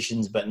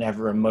expectations, but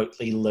never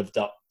remotely lived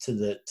up to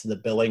the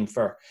billing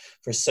for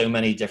so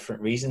many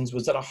different reasons.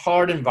 Was it a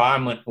hard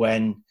environment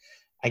when,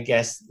 I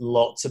guess,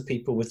 lots of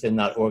people within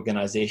that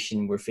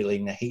organization were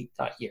feeling the heat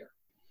that year?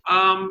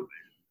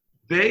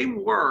 They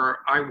were.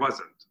 I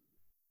wasn't,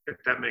 if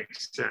that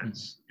makes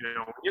sense.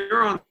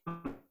 You're on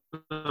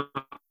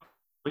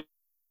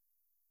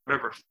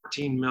whatever,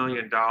 $14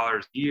 million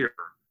a year,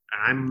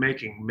 and I'm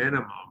making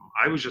minimum.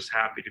 I was just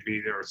happy to be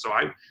there. So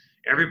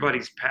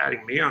everybody's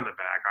patting me on the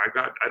back. I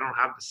don't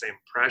have the same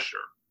pressure.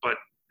 But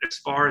as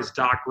far as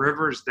Doc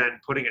Rivers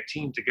then putting a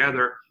team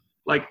together,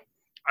 like,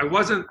 I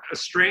wasn't a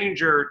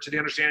stranger to the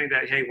understanding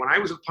that, hey, when I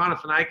was with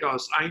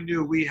Panathinaikos, I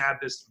knew we had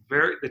the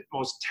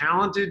most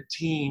talented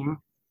team,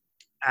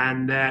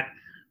 and that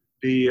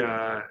the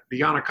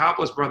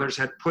Yiannopoulos brothers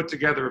had put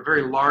together a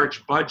very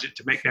large budget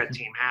to make that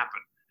team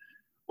happen.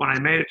 When I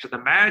made it to the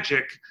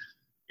Magic,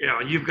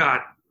 you've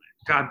got,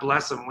 God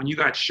bless him, when you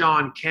got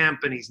Sean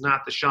Kemp, and he's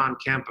not the Sean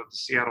Kemp of the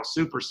Seattle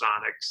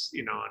Supersonics,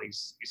 and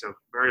he's a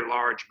very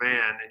large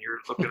man, and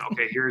you're looking,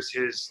 okay, here's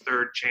his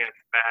third chance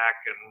back,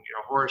 and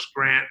Horace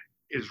Grant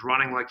is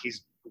running like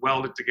he's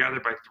welded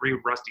together by 3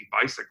 rusty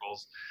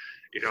bicycles.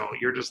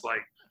 You're just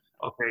like,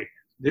 okay,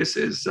 this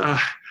is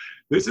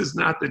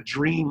not the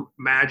dream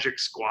Magic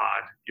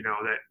squad,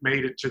 that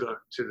made it to the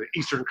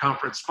Eastern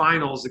Conference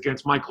Finals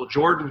against Michael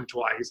Jordan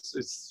twice.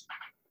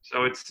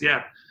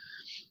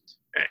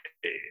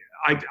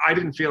 I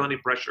didn't feel any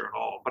pressure at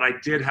all, but I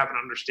did have an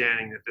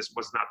understanding that this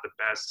was not the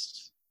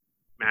best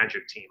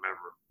Magic team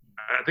ever.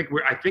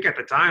 I think at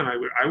the time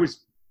I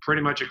was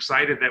pretty much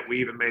excited that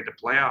we even made the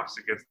playoffs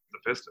against the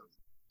Pistons.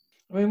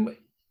 I mean,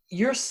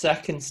 your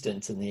second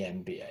stint in the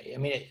NBA, I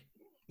mean,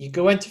 you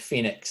go into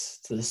Phoenix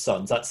to the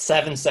Suns, that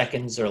 7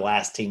 seconds or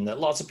less team that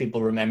lots of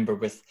people remember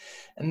with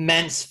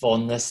immense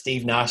fondness.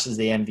 Steve Nash is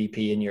the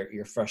MVP in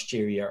your first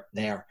year you're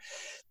there.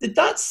 Did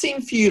that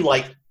seem for you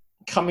like,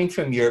 coming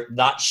from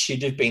that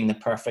should have been the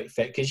perfect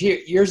fit? Because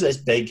yours is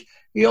big.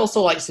 He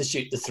also likes to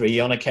shoot the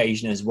 3 on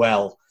occasion as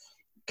well.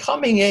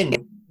 Coming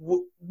in,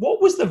 what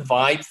was the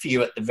vibe for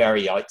you at the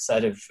very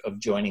outset of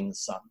joining the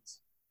Suns?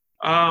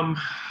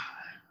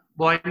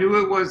 Well, I knew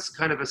it was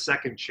kind of a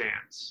second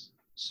chance.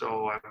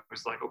 So I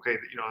was like, okay,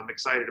 I'm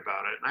excited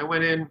about it. And I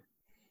went in,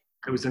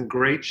 I was in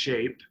great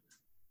shape.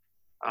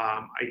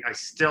 I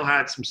still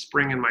had some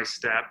spring in my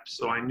step.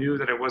 So I knew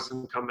that I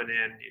wasn't coming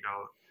in,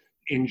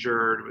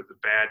 injured with a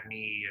bad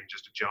knee and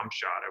just a jump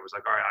shot. I was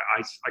like, all right,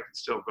 I could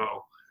still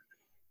go.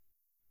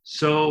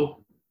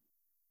 So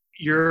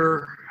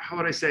you're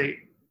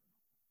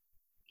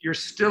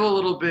still a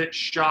little bit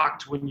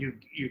shocked when you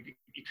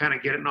kind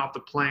of getting off the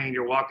plane,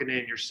 you're walking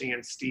in, you're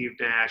seeing Steve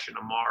Nash and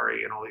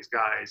Amari and all these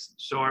guys.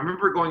 So I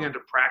remember going into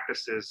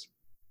practices,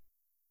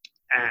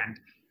 and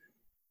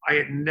I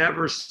had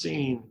never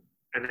seen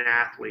an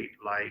athlete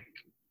like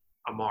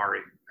Amari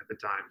at the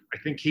time. I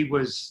think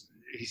he's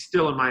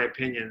still, in my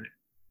opinion,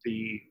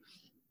 the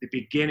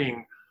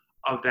beginning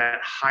of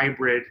that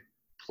hybrid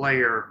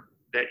player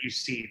that you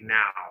see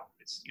now.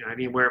 It's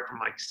anywhere from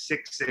like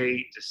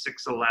 6'8" to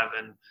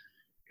 6'11",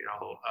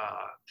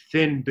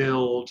 thin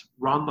build,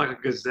 run like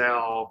a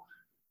gazelle,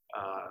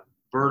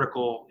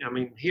 vertical. I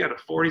mean, he had a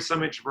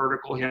 40-some inch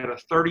vertical. He had a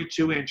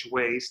 32-inch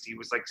waist. He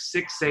was like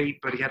 6'8",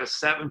 but he had a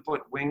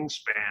 7-foot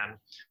wingspan,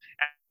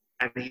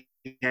 and he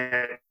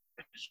had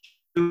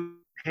 2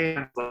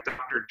 hands like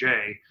Dr.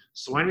 J.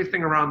 So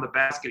anything around the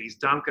basket, he's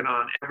dunking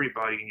on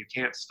everybody, and you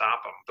can't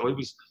stop him. So it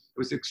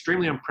was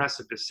extremely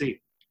impressive to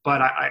see. But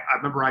I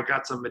remember I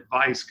got some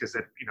advice because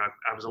I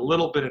was a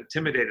little bit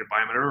intimidated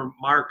by him. I remember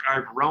Mark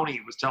Ivaroni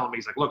was telling me,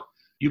 he's like, look,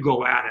 you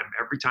go at him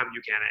every time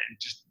you can and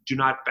just do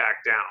not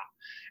back down.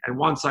 And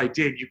once I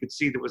did, you could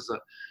see there was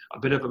a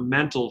bit of a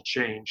mental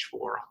change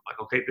for him.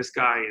 Like, okay, this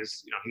guy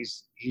is,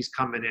 he's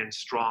coming in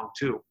strong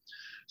too.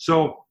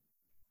 So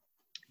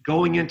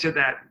going into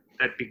that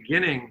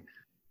beginning,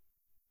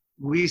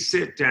 we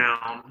sit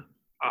down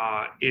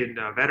in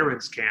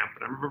veterans camp,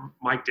 and I remember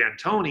Mike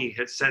D'Antoni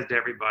had said to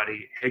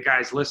everybody, hey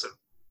guys, listen,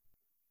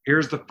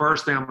 here's the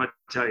first thing I'm going to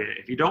tell you.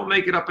 If you don't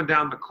make it up and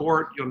down the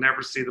court, you'll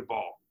never see the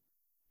ball.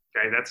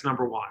 Okay, that's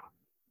number 1.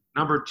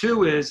 Number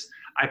 2 is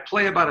I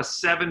play about a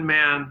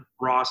 7-man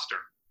roster.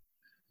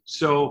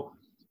 So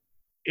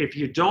if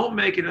you don't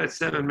make it at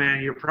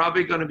 7-man, you're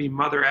probably going to be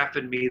mother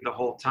effing me the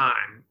whole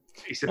time.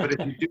 He said, but if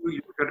you do,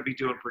 you're going to be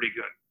doing pretty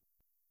good.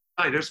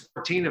 There's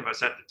 14 of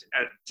us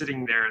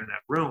sitting there in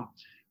that room.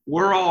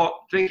 We're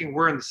all thinking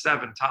we're in the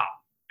 7 top.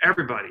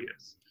 Everybody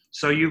is.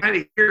 So you kind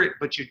of hear it,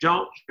 but you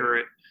don't hear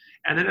it.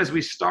 And then as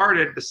we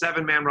started, the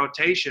 7-man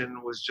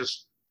rotation was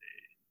just,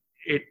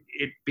 it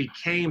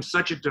became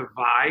such a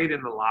divide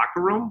in the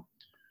locker room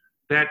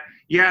that,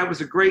 yeah, it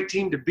was a great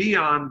team to be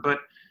on,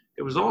 but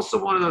it was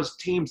also one of those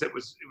teams that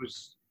was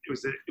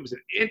an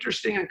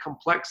interesting and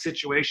complex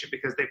situation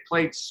because they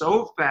played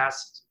so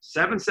fast,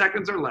 7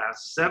 seconds or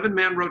less,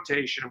 7-man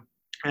rotation,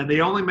 and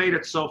they only made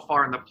it so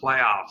far in the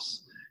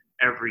playoffs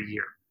every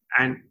year.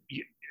 And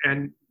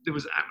there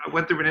was, I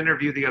went through an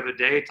interview the other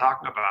day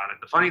talking about it.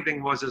 The funny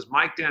thing was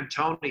Mike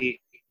D'Antoni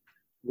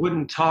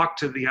wouldn't talk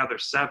to the other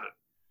 7.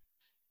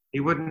 He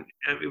wouldn't.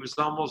 It was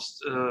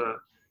almost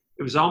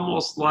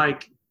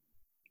like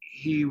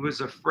he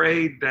was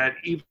afraid that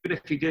even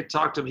if he did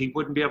talk to him, he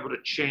wouldn't be able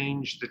to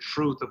change the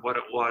truth of what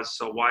it was.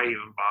 So why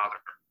even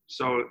bother?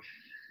 So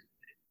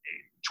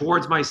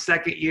towards my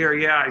second year,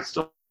 yeah, I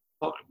still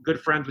good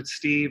friends with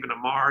Steve and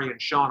Amari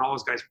and Sean, all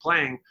those guys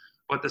playing.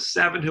 But the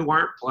 7 who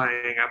weren't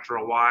playing, after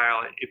a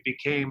while, it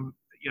became,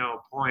 a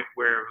point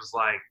where it was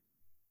like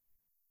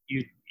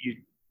you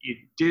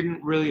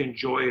didn't really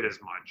enjoy it as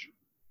much.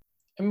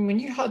 I mean, when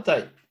you had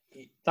that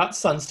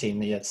Suns team,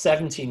 they had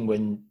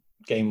 17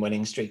 game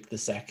winning streak the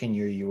second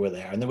year you were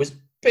there, and there was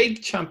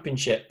big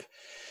championship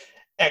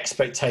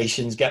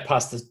expectations. Get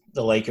past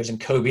the Lakers and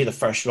Kobe the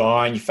first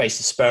round, you face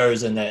the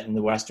Spurs in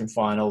the Western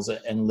Finals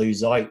and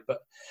lose out.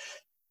 But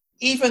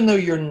even though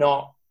you're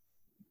not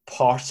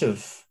part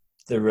of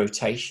the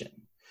rotation,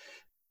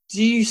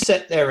 do you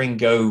sit there and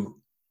go,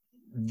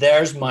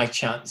 there's my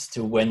chance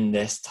to win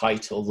this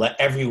title that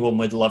everyone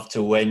would love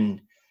to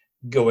win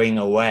going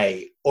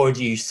away? Or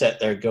do you sit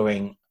there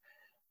going,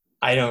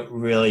 I don't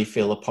really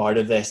feel a part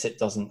of this, it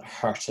doesn't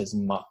hurt as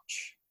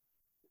much?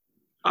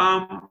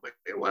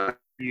 Well,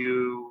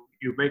 you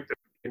make the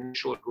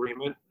initial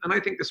agreement, and I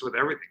think this with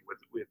everything,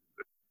 with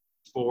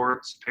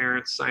sports,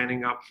 parents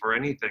signing up for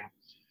anything.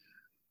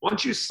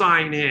 Once you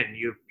sign in,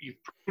 you've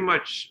pretty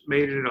much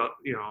made it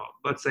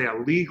let's say a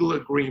legal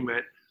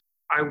agreement.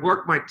 I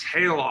worked my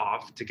tail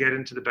off to get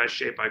into the best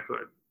shape I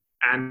could.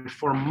 And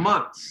for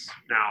months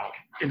now,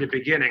 in the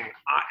beginning,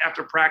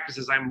 after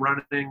practices, I'm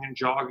running and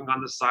jogging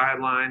on the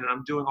sideline, and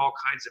I'm doing all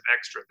kinds of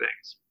extra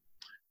things.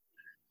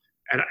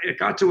 And it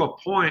got to a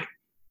point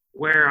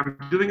where I'm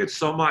doing it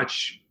so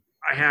much,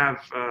 I have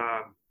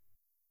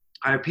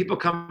people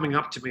coming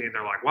up to me and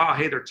they're like, wow,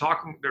 hey, they're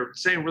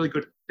saying really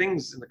good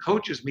things in the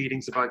coaches'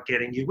 meetings about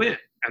getting you in.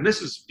 And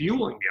this is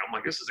fueling me. I'm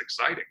like, this is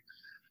exciting.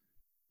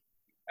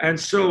 And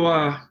so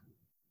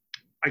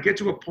I get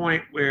to a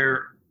point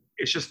where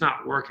it's just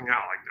not working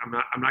out.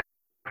 Like I'm not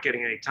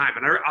getting any time.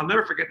 And I'll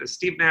never forget that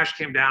Steve Nash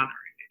came down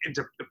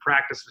into the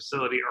practice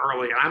facility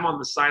early, and I'm on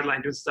the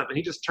sideline doing stuff, and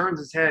he just turns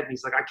his head and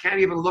he's like, I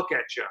can't even look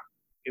at you,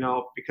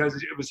 because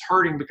it was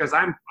hurting, because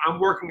I'm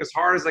working as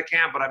hard as I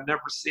can, but I'm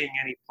never seeing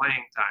any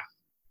playing time.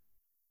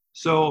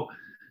 So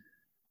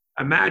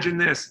imagine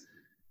this.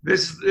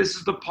 This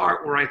is the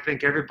part where I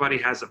think everybody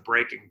has a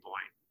breaking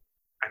point.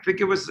 I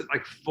think it was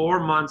like 4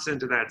 months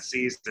into that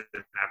season,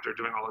 after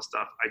doing all this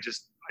stuff,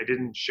 I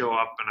didn't show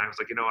up, and I was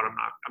like, you know what,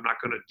 I'm not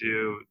going to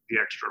do the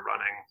extra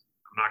running.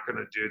 I'm not going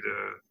to do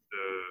the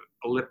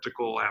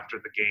elliptical after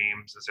the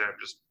games. I said, I'm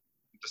just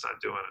not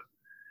doing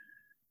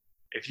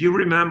it. If you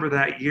remember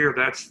that year,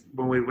 that's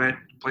when we went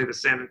to play the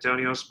San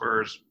Antonio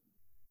Spurs.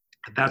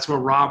 That's where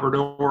Robert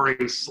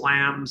Horry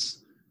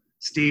slams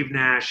Steve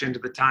Nash into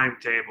the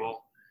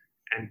timetable,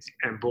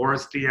 and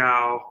Boris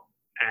Diaw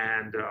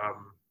and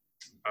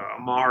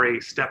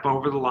Amari step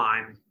over the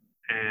line,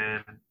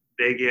 and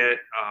they get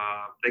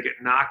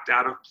knocked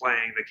out of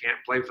playing. They can't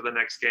play for the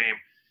next game.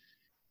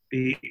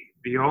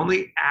 The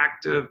only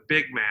active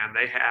big man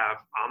they have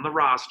on the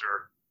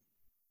roster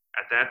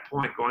at that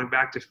point, going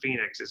back to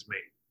Phoenix, is me.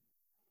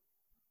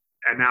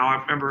 And now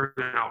I remember,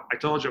 I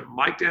told you,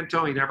 Mike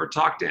D'Antoni never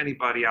talked to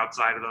anybody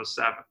outside of those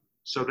 7.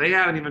 So they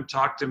haven't even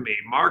talked to me.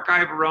 Mark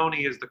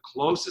Ivoroni is the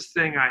closest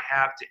thing I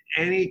have to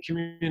any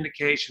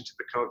communication to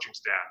the coaching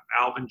staff.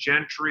 Alvin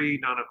Gentry,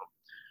 none of them.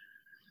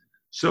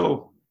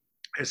 So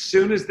as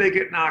soon as they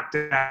get knocked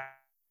out,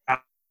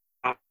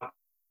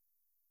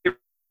 it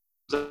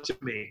comes up to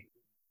me,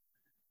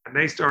 and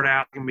they start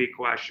asking me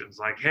questions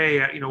like, hey,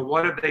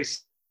 what did they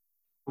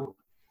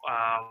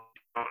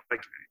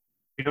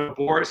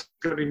Boris is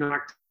going to be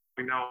knocked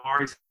out.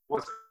 Ari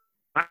wasn't.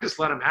 I just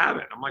let him have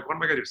it. I'm like, what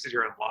am I going to do, sit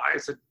here and lie? I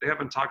said, they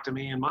haven't talked to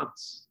me in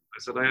months. I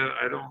said,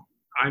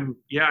 I'm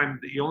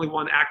the only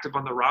one active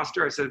on the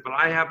roster. I said, but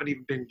I haven't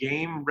even been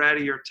game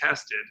ready or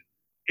tested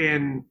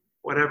in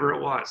whatever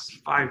it was,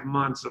 5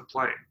 months of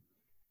play.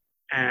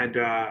 And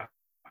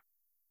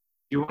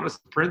you want us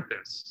to print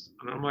this?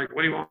 And I'm like,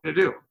 what do you want me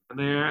to do? And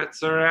they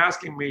started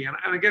asking me,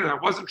 and again, I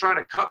wasn't trying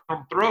to cut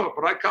my throat,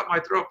 but I cut my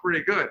throat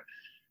pretty good.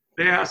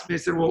 They asked me, they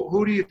said, well,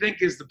 who do you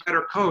think is the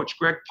better coach,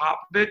 Greg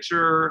Popovich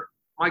or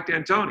Mike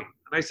D'Antoni?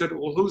 And I said,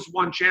 well, who's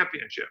won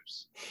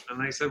championships?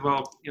 And they said,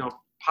 well,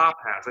 Pop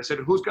has. I said,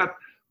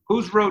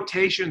 whose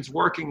rotation's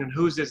working and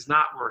whose is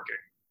not working?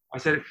 I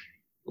said,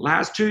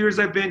 last 2 years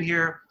I've been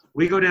here,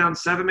 we go down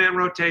 7-man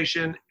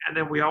rotation, and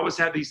then we always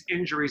have these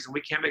injuries and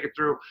we can't make it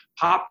through.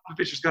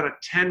 Popovich has got a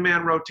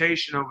 10-man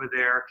rotation over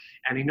there,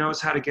 and he knows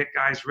how to get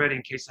guys ready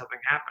in case something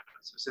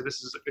happens. I said,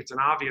 it's an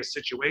obvious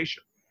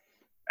situation.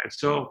 And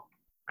so,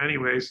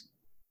 anyways,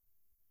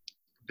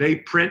 they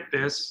print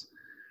this.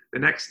 The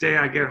next day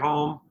I get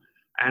home,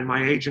 and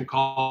my agent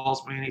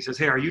calls me, and he says,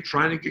 hey, are you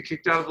trying to get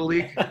kicked out of the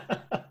league?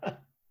 And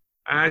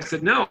I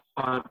said, no,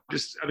 what do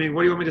you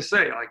want me to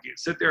say? Like, you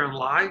sit there and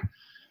lie?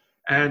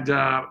 And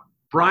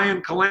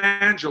Brian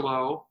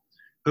Colangelo,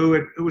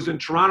 who was in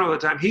Toronto at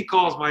the time, he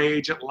calls my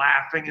agent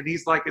laughing, and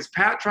he's like, is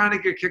Pat trying to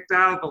get kicked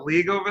out of the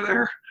league over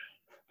there?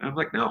 And I'm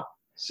like, no.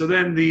 So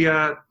then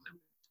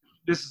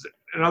this is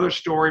another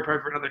story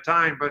probably for another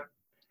time, but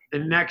the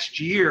next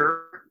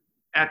year,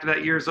 after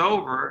that year's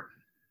over,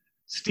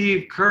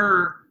 Steve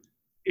Kerr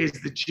is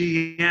the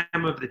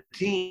GM of the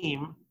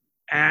team,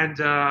 and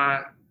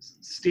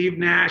Steve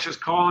Nash is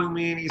calling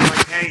me, and he's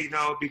like, hey,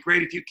 it'd be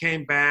great if you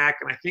came back.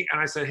 And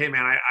I said, hey,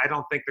 man, I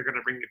don't think they're going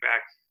to bring me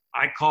back.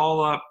 I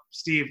call up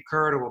Steve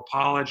Kerr to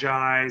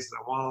apologize.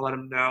 I want to let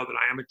him know that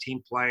I am a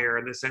team player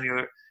and this and the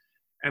other.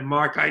 And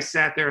Mark, I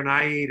sat there and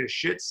I ate a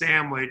shit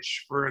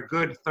sandwich for a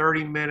good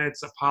 30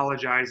 minutes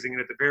apologizing.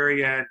 And at the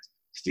very end,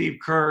 Steve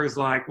Kerr is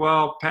like,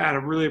 well, Pat, I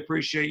really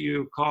appreciate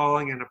you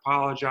calling and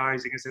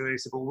apologizing. And so they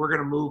said, well, we're going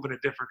to move in a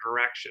different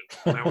direction.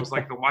 And I was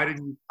like, why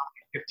didn't you tell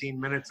me 15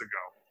 minutes ago?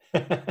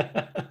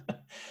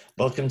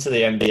 Welcome to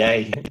the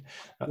NBA.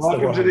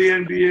 Welcome to the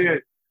NBA.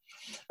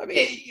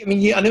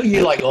 I know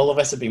you, like all of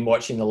us, have been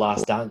watching The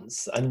Last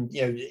Dance, and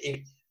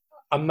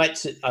as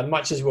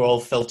much as we're all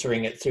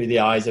filtering it through the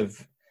eyes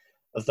of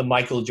the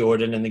Michael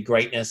Jordan and the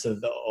greatness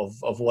of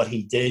what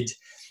he did.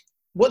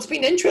 What's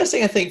been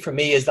interesting, I think, for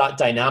me is that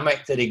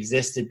dynamic that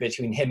existed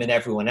between him and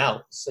everyone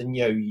else. And,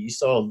 you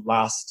saw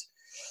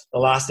the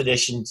last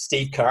edition,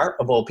 Steve Kerr,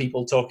 of all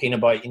people, talking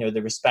about,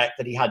 the respect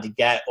that he had to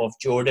get of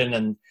Jordan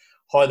and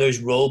how those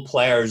role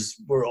players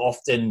were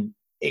often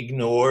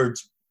ignored,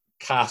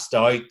 cast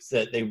out,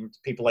 that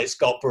people like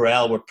Scott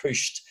Burrell were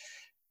pushed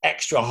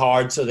extra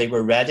hard so they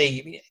were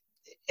ready.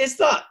 Is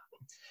that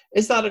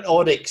an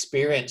odd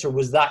experience, or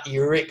was that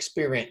your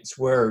experience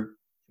where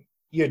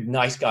you had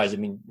nice guys? I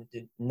mean,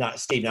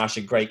 Steve Nash,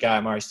 a great guy,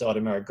 Amari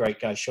Stoudemire, a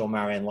great guy, Shawn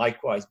Marion,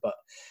 likewise, but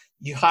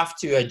you have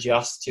to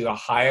adjust to a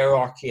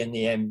hierarchy in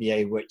the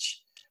NBA,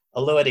 which,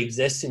 although it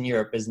exists in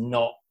Europe, is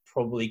not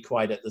probably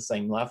quite at the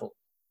same level.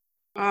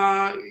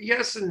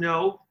 Yes and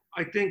no.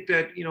 I think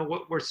that,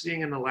 what we're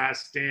seeing in The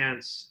Last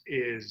Dance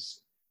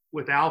is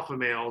with alpha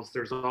males,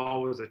 there's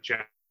always a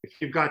check. If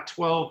you've got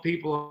 12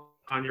 people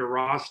on your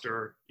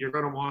roster, you're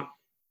going to want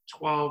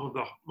 12 of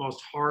the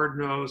most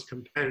hard-nosed,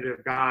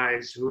 competitive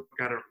guys who have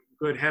got a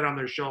good head on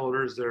their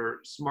shoulders. They're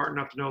smart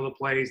enough to know the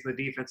plays and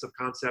the defensive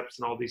concepts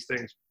and all these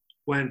things.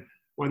 When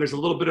there's a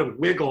little bit of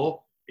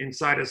wiggle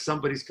inside of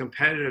somebody's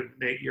competitive,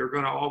 you're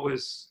going to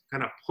always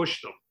kind of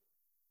push them.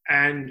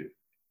 And,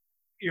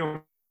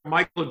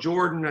 Michael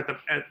Jordan at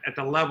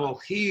the level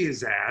he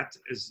is at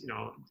is,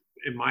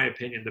 in my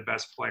opinion, the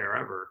best player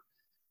ever.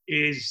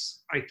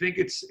 I think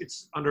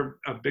it's under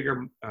a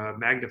bigger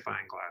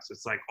magnifying glass.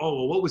 It's like, oh,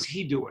 well, what was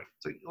he doing?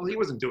 It's like, well, he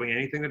wasn't doing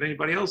anything that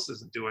anybody else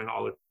isn't doing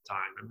all the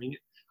time. I mean,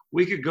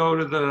 we could go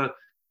to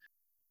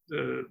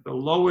the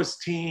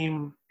lowest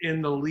team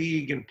in the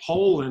league in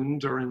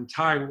Poland or in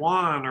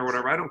Taiwan or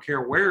whatever. I don't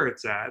care where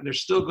it's at. And they're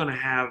still going to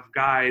have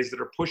guys that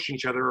are pushing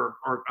each other,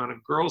 or on a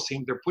girls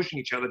team, they're pushing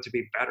each other to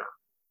be better.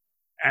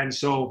 And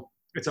so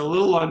it's a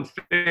little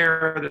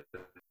unfair that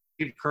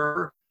Steve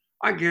Kerr,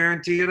 I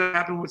guarantee you that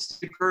happened with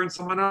Steve Kerr and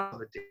someone else on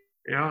the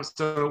team.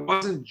 So it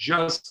wasn't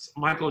just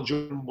Michael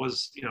Jordan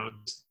was,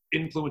 just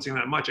influencing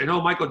that much. I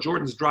know Michael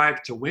Jordan's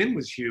drive to win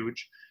was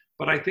huge,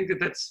 but I think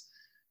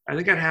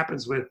that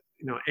happens with,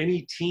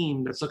 any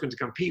team that's looking to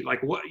compete.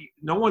 Like,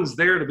 no one's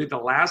there to be the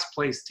last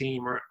place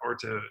team or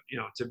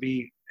to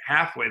be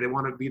halfway. They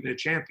want to be the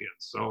champions.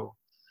 So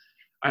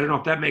I don't know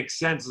if that makes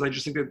sense. I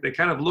just think that they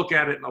kind of look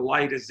at it in a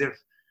light as if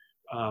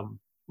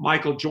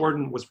Michael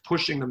Jordan was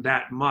pushing them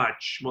that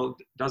much. Well,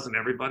 doesn't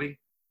everybody?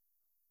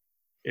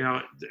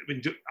 I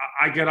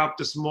get up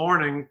this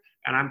morning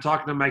and I'm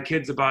talking to my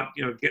kids about,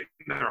 getting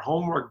their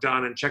homework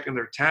done and checking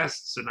their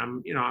tests. And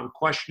I'm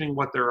questioning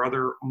what their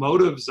other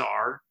motives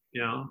are.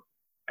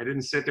 I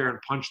didn't sit there and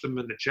punch them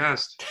in the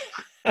chest.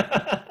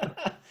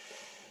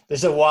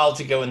 There's a while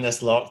to go in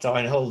this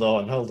lockdown. Hold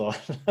on.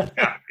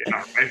 Yeah,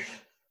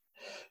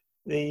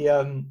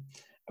 right.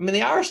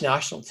 The Irish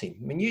national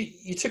team.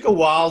 You took a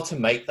while to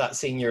make that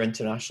senior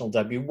international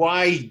debut.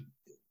 Why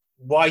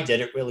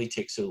did it really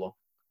take so long?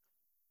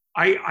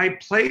 I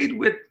played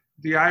with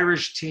the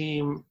Irish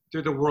team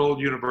through the World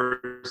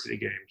University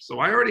Games, so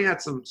I already had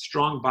some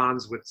strong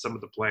bonds with some of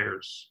the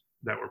players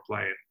that were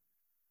playing.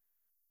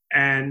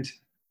 And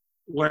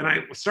when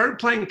I started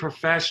playing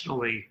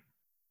professionally,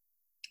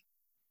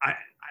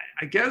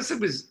 I guess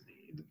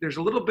there's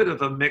a little bit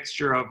of a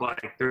mixture of,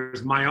 like,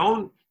 there's my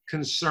own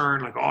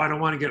concern, like, oh, I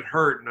don't want to get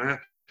hurt, and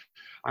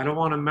I don't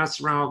want to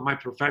mess around with my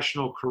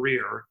professional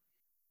career.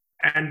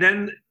 And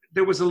then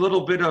there was a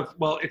little bit of,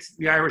 well, it's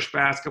the Irish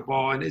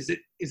basketball, and is it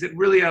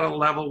really at a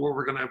level where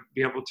we're going to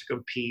be able to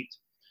compete?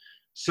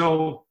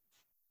 So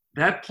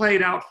that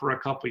played out for a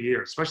couple of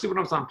years, especially when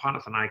I was on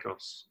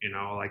Panathinaikos.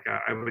 Like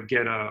I would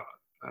get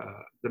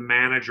the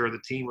manager of the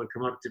team would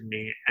come up to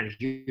me and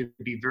he'd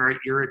be very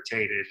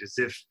irritated, as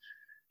if,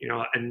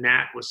 a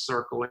gnat was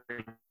circling.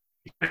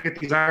 I get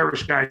these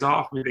Irish guys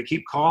off me. They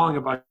keep calling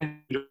about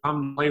to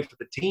come play for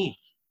the team.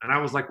 And I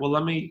was like, well,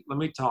 let me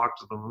talk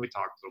to them.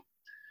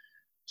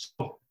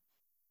 So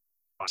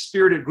a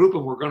spirited group,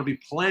 and we're going to be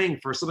playing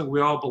for something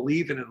we all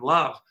believe in and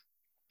love.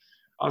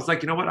 I was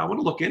like, you know what? I want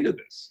to look into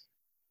this.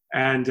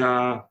 And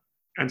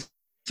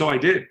so I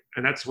did.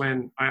 And that's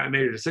when I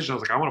made a decision. I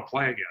was like, I want to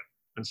play again.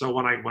 And so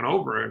when I went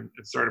over and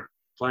started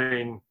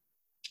playing,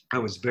 I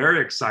was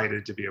very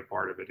excited to be a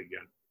part of it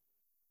again.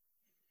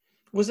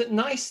 Was it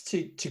nice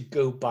to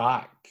go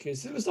back?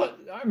 Because there was I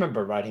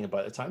remember writing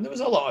about the time, there was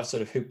a lot of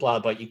sort of hoopla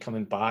about you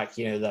coming back,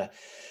 the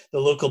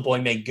local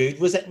boy made good.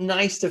 Was it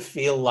nice to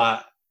feel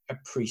that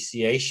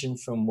appreciation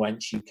from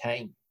whence you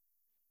came?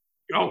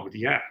 Oh,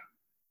 yeah.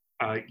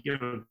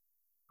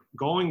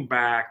 Going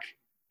back,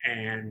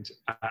 and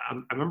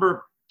I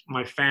remember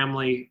my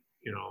family,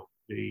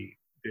 the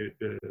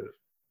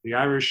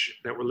Irish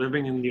that were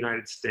living in the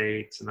United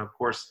States, and of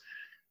course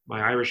my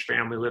Irish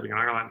family living in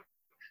Ireland,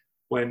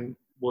 when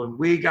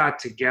we got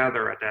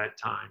together at that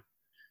time,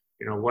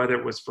 whether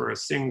it was for a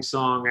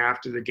sing-song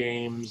after the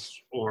games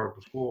or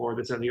before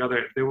this and the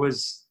other,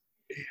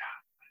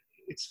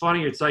 it's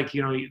funny. It's like,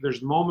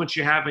 there's moments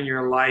you have in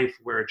your life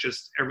where it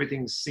just,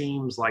 everything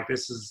seems like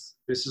this is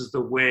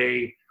the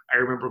way I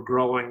remember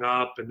growing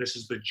up, and this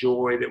is the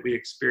joy that we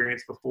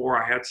experienced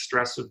before I had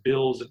stress of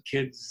bills and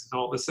kids and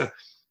all this stuff.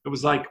 It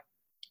was like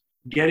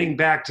getting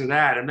back to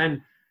that. And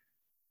then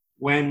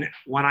when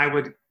I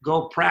would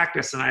go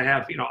practice and I'd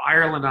have,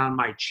 Ireland on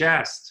my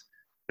chest,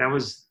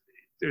 there's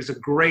a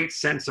great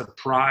sense of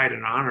pride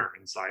and honor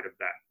inside of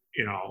that,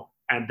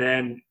 and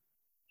then,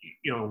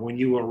 when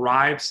you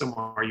arrive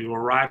somewhere, you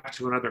arrive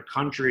to another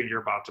country and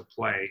you're about to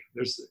play,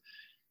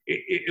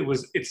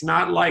 it's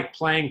not like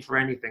playing for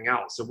anything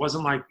else. It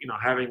wasn't like,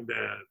 having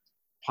the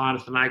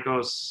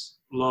Panathinaikos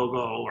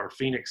logo or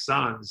Phoenix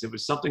Suns. It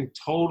was something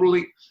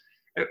totally,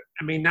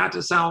 not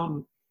to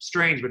sound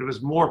strange, but it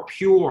was more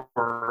pure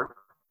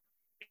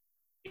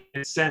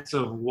in the sense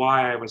of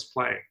why I was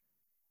playing.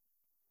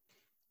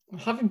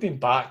 Having been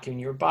back,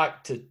 and you're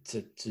back to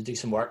do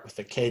some work with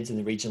the kids in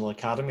the regional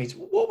academies,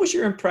 what was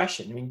your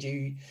impression? Do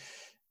you,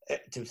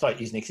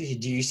 without using excuse,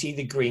 do you see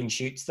the green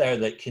shoots there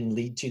that can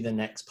lead to the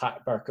next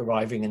Pat Burke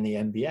arriving in the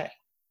NBA?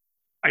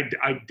 I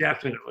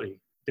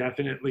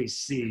definitely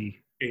see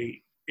a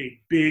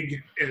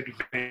big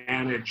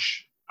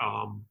advantage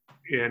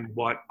in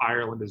what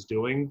Ireland is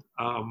doing.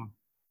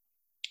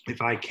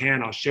 If I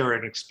can, I'll share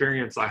an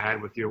experience I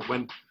had with you.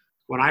 When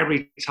I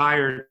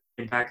retired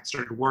and back and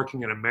started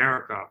working in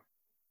America,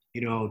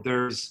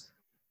 there's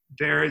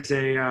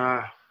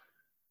an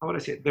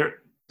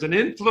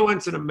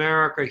influence in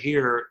America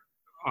here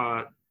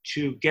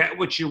to get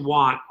what you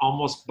want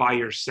almost by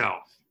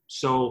yourself.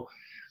 So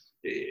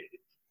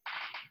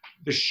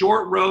the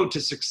short road to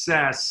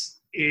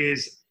success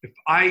is if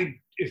I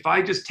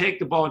just take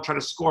the ball and try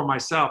to score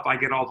myself, I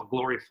get all the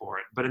glory for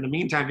it. But in the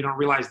meantime, you don't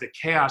realize the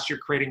chaos you're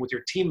creating with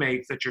your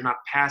teammates that you're not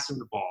passing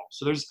the ball.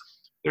 So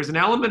there's an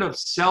element of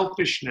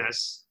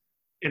selfishness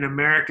in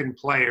American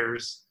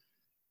players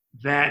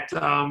that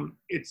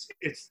it's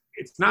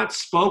not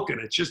spoken.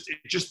 It's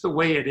just the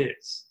way it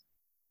is.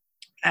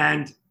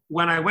 And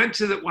when I went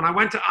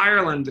to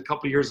Ireland a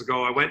couple of years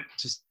ago, I went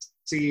to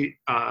see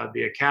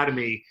the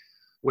academy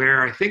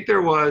where I think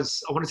there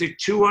was, I want to say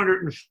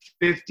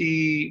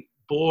 250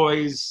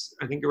 boys,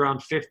 I think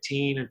around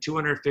 15, and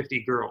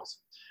 250 girls.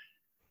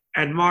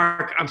 And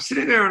Mark, I'm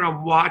sitting there and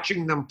I'm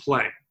watching them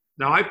play.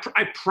 Now, I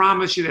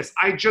promise you this.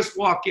 I just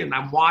walk in,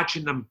 I'm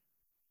watching them,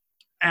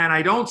 and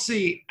I don't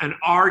see an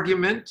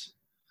argument.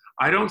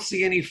 I don't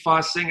see any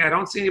fussing. I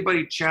don't see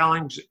anybody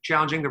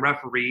challenging the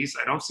referees.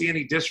 I don't see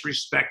any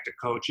disrespect to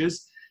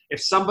coaches.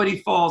 If somebody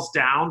falls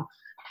down,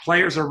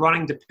 players are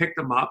running to pick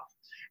them up.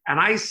 And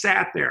I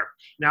sat there.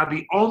 Now,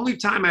 the only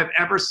time I've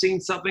ever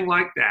seen something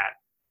like that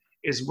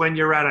is when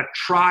you're at a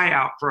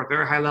tryout for a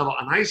very high level.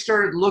 And I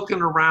started looking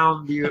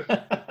around the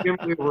gym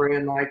we were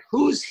in, like,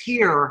 who's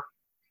here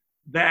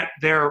that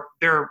they're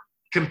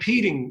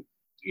competing,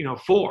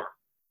 for?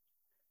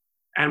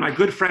 And my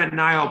good friend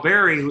Niall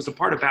Barry, who's a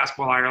part of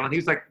Basketball Ireland,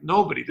 he's like,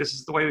 nobody. This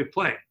is the way we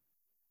play.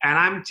 And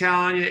I'm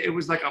telling you, it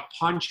was like a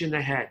punch in the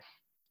head.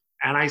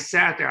 And I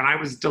sat there and I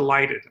was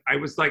delighted. I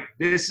was like,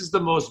 this is the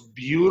most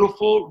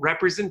beautiful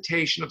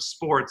representation of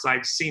sports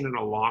I've seen in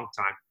a long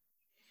time.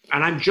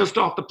 And I'm just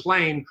off the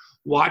plane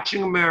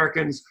watching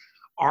Americans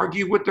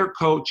argue with their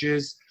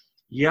coaches,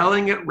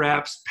 yelling at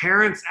refs,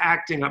 parents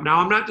acting up. Now,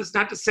 I'm not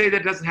to say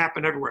that doesn't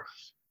happen everywhere,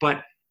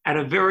 but at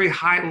a very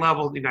high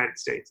level in the United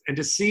States. And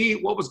to see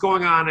what was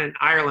going on in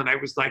Ireland, I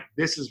was like,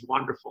 this is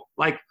wonderful.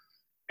 Like,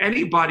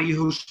 anybody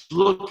who's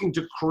looking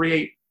to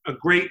create a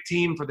great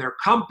team for their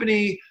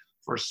company,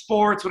 for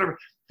sports, whatever,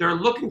 they're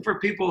looking for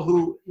people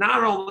who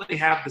not only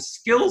have the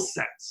skill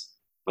sets,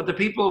 but the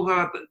people who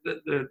have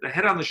the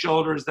head on the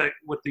shoulders, that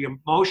with the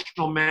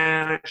emotional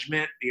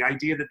management, the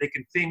idea that they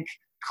can think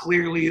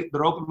clearly,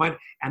 they're open-minded.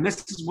 And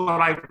this is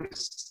what I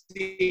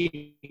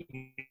see.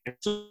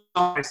 So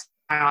I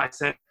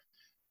said,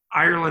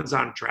 Ireland's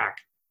on track.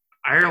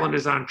 Ireland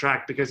is on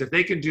track, because if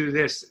they can do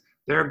this,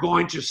 they're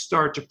going to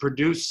start to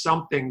produce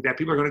something that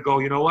people are going to go,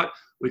 you know what?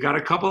 We got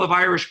a couple of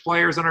Irish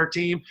players on our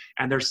team,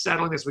 and they're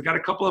settling this. We got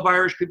a couple of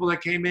Irish people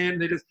that came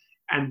in.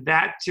 And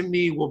that, to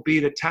me, will be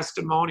the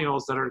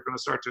testimonials that are going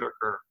to start to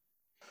occur.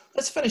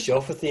 Let's finish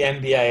off with the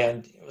NBA.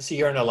 And see,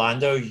 you're in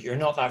Orlando. You're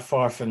not that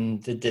far from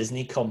the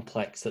Disney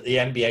complex that the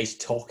NBA is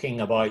talking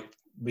about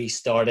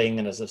restarting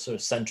and as a sort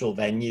of central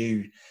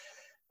venue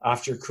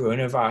after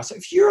coronavirus.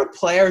 If you're a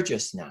player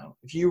just now,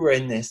 if you were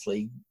in this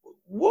league,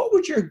 what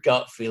would your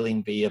gut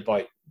feeling be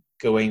about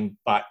going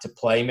back to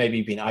play,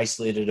 maybe being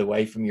isolated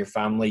away from your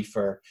family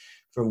for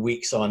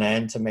weeks on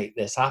end to make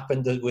this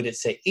happen? Would it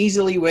sit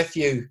easily with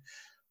you,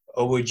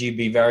 or would you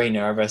be very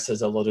nervous,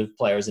 as a lot of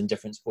players in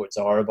different sports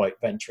are, about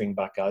venturing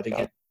back out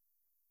again?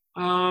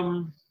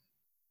 I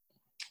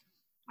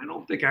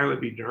don't think I would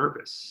be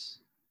nervous.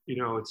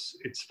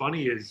 It's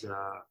funny is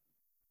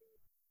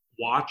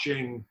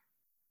watching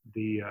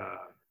the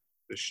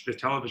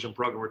television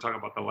program we're talking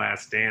about, The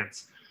Last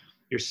Dance.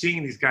 You're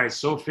seeing these guys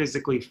so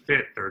physically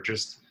fit. They're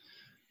just,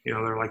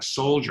 they're like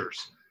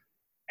soldiers.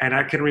 And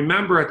I can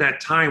remember at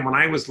that time when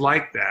I was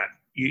like that,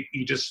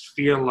 you just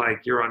feel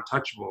like you're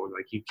untouchable.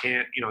 Like you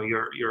can't,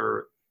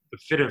 you're the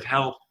fit of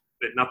health,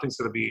 that nothing's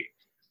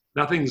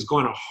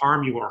going to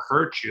harm you or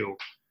hurt you.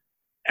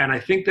 And I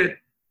think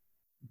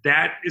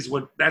that's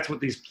what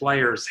these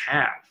players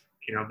have.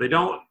 I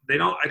don't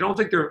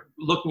think they're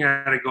looking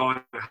at it going,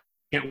 I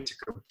can't wait to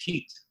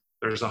compete.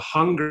 There's a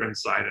hunger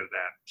inside of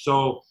that.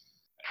 So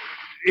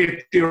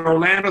if the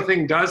Orlando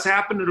thing does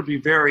happen, it'll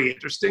be very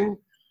interesting.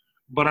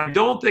 But I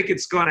don't think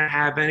it's going to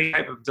have any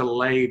type of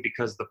delay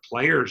because the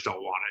players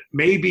don't want it.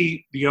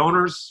 Maybe the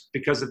owners,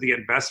 because of the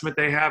investment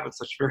they have in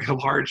such very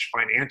large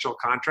financial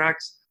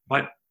contracts.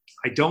 But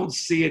I don't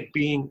see it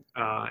being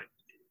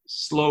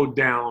slowed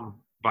down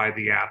by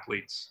the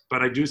athletes.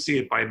 But I do see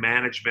it by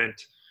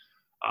management.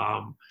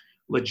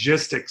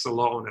 Logistics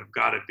alone have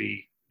got to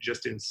be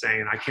just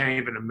insane. I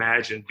can't even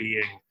imagine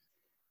being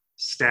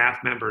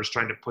staff members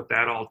trying to put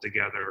that all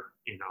together,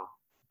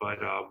 But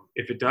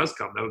if it does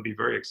come, that would be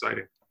very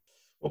exciting.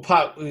 Well,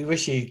 Pat, we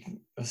wish you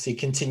obviously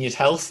continued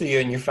health for you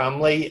and your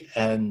family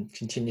and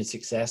continued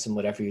success in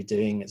whatever you're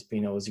doing. It's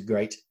been always a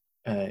great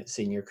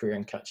seeing your career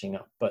and catching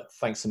up. But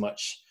thanks so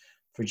much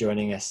for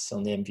joining us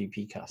on the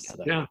MVP cast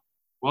today. Yeah.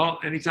 Well,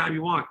 anytime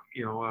you want.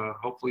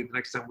 Hopefully the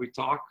next time we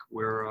talk,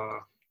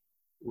 we're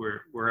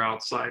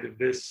outside of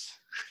this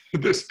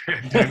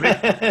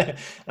pandemic and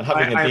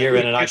having a beer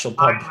in an actual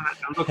pub. I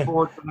look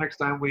forward to the next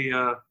time we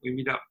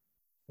meet up.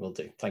 Will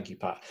do. Thank you,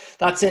 Pat.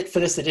 That's it for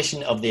this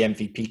edition of the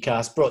MVP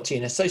Cast, brought to you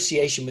in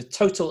association with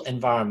Total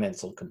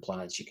Environmental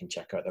Compliance. You can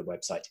check out their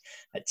website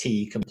at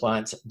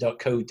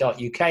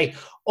tecompliance.co.uk.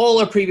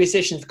 All our previous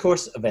editions, of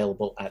course,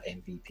 available at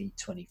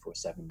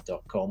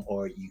mvp247.com,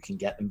 or you can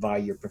get them via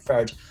your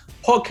preferred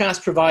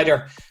podcast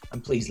provider.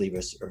 And please leave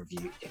us a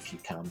review if you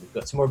can. We've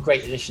got some more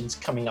great editions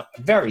coming up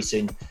very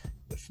soon.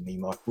 But for me,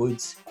 Mark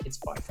Woods, it's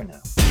bye for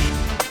now.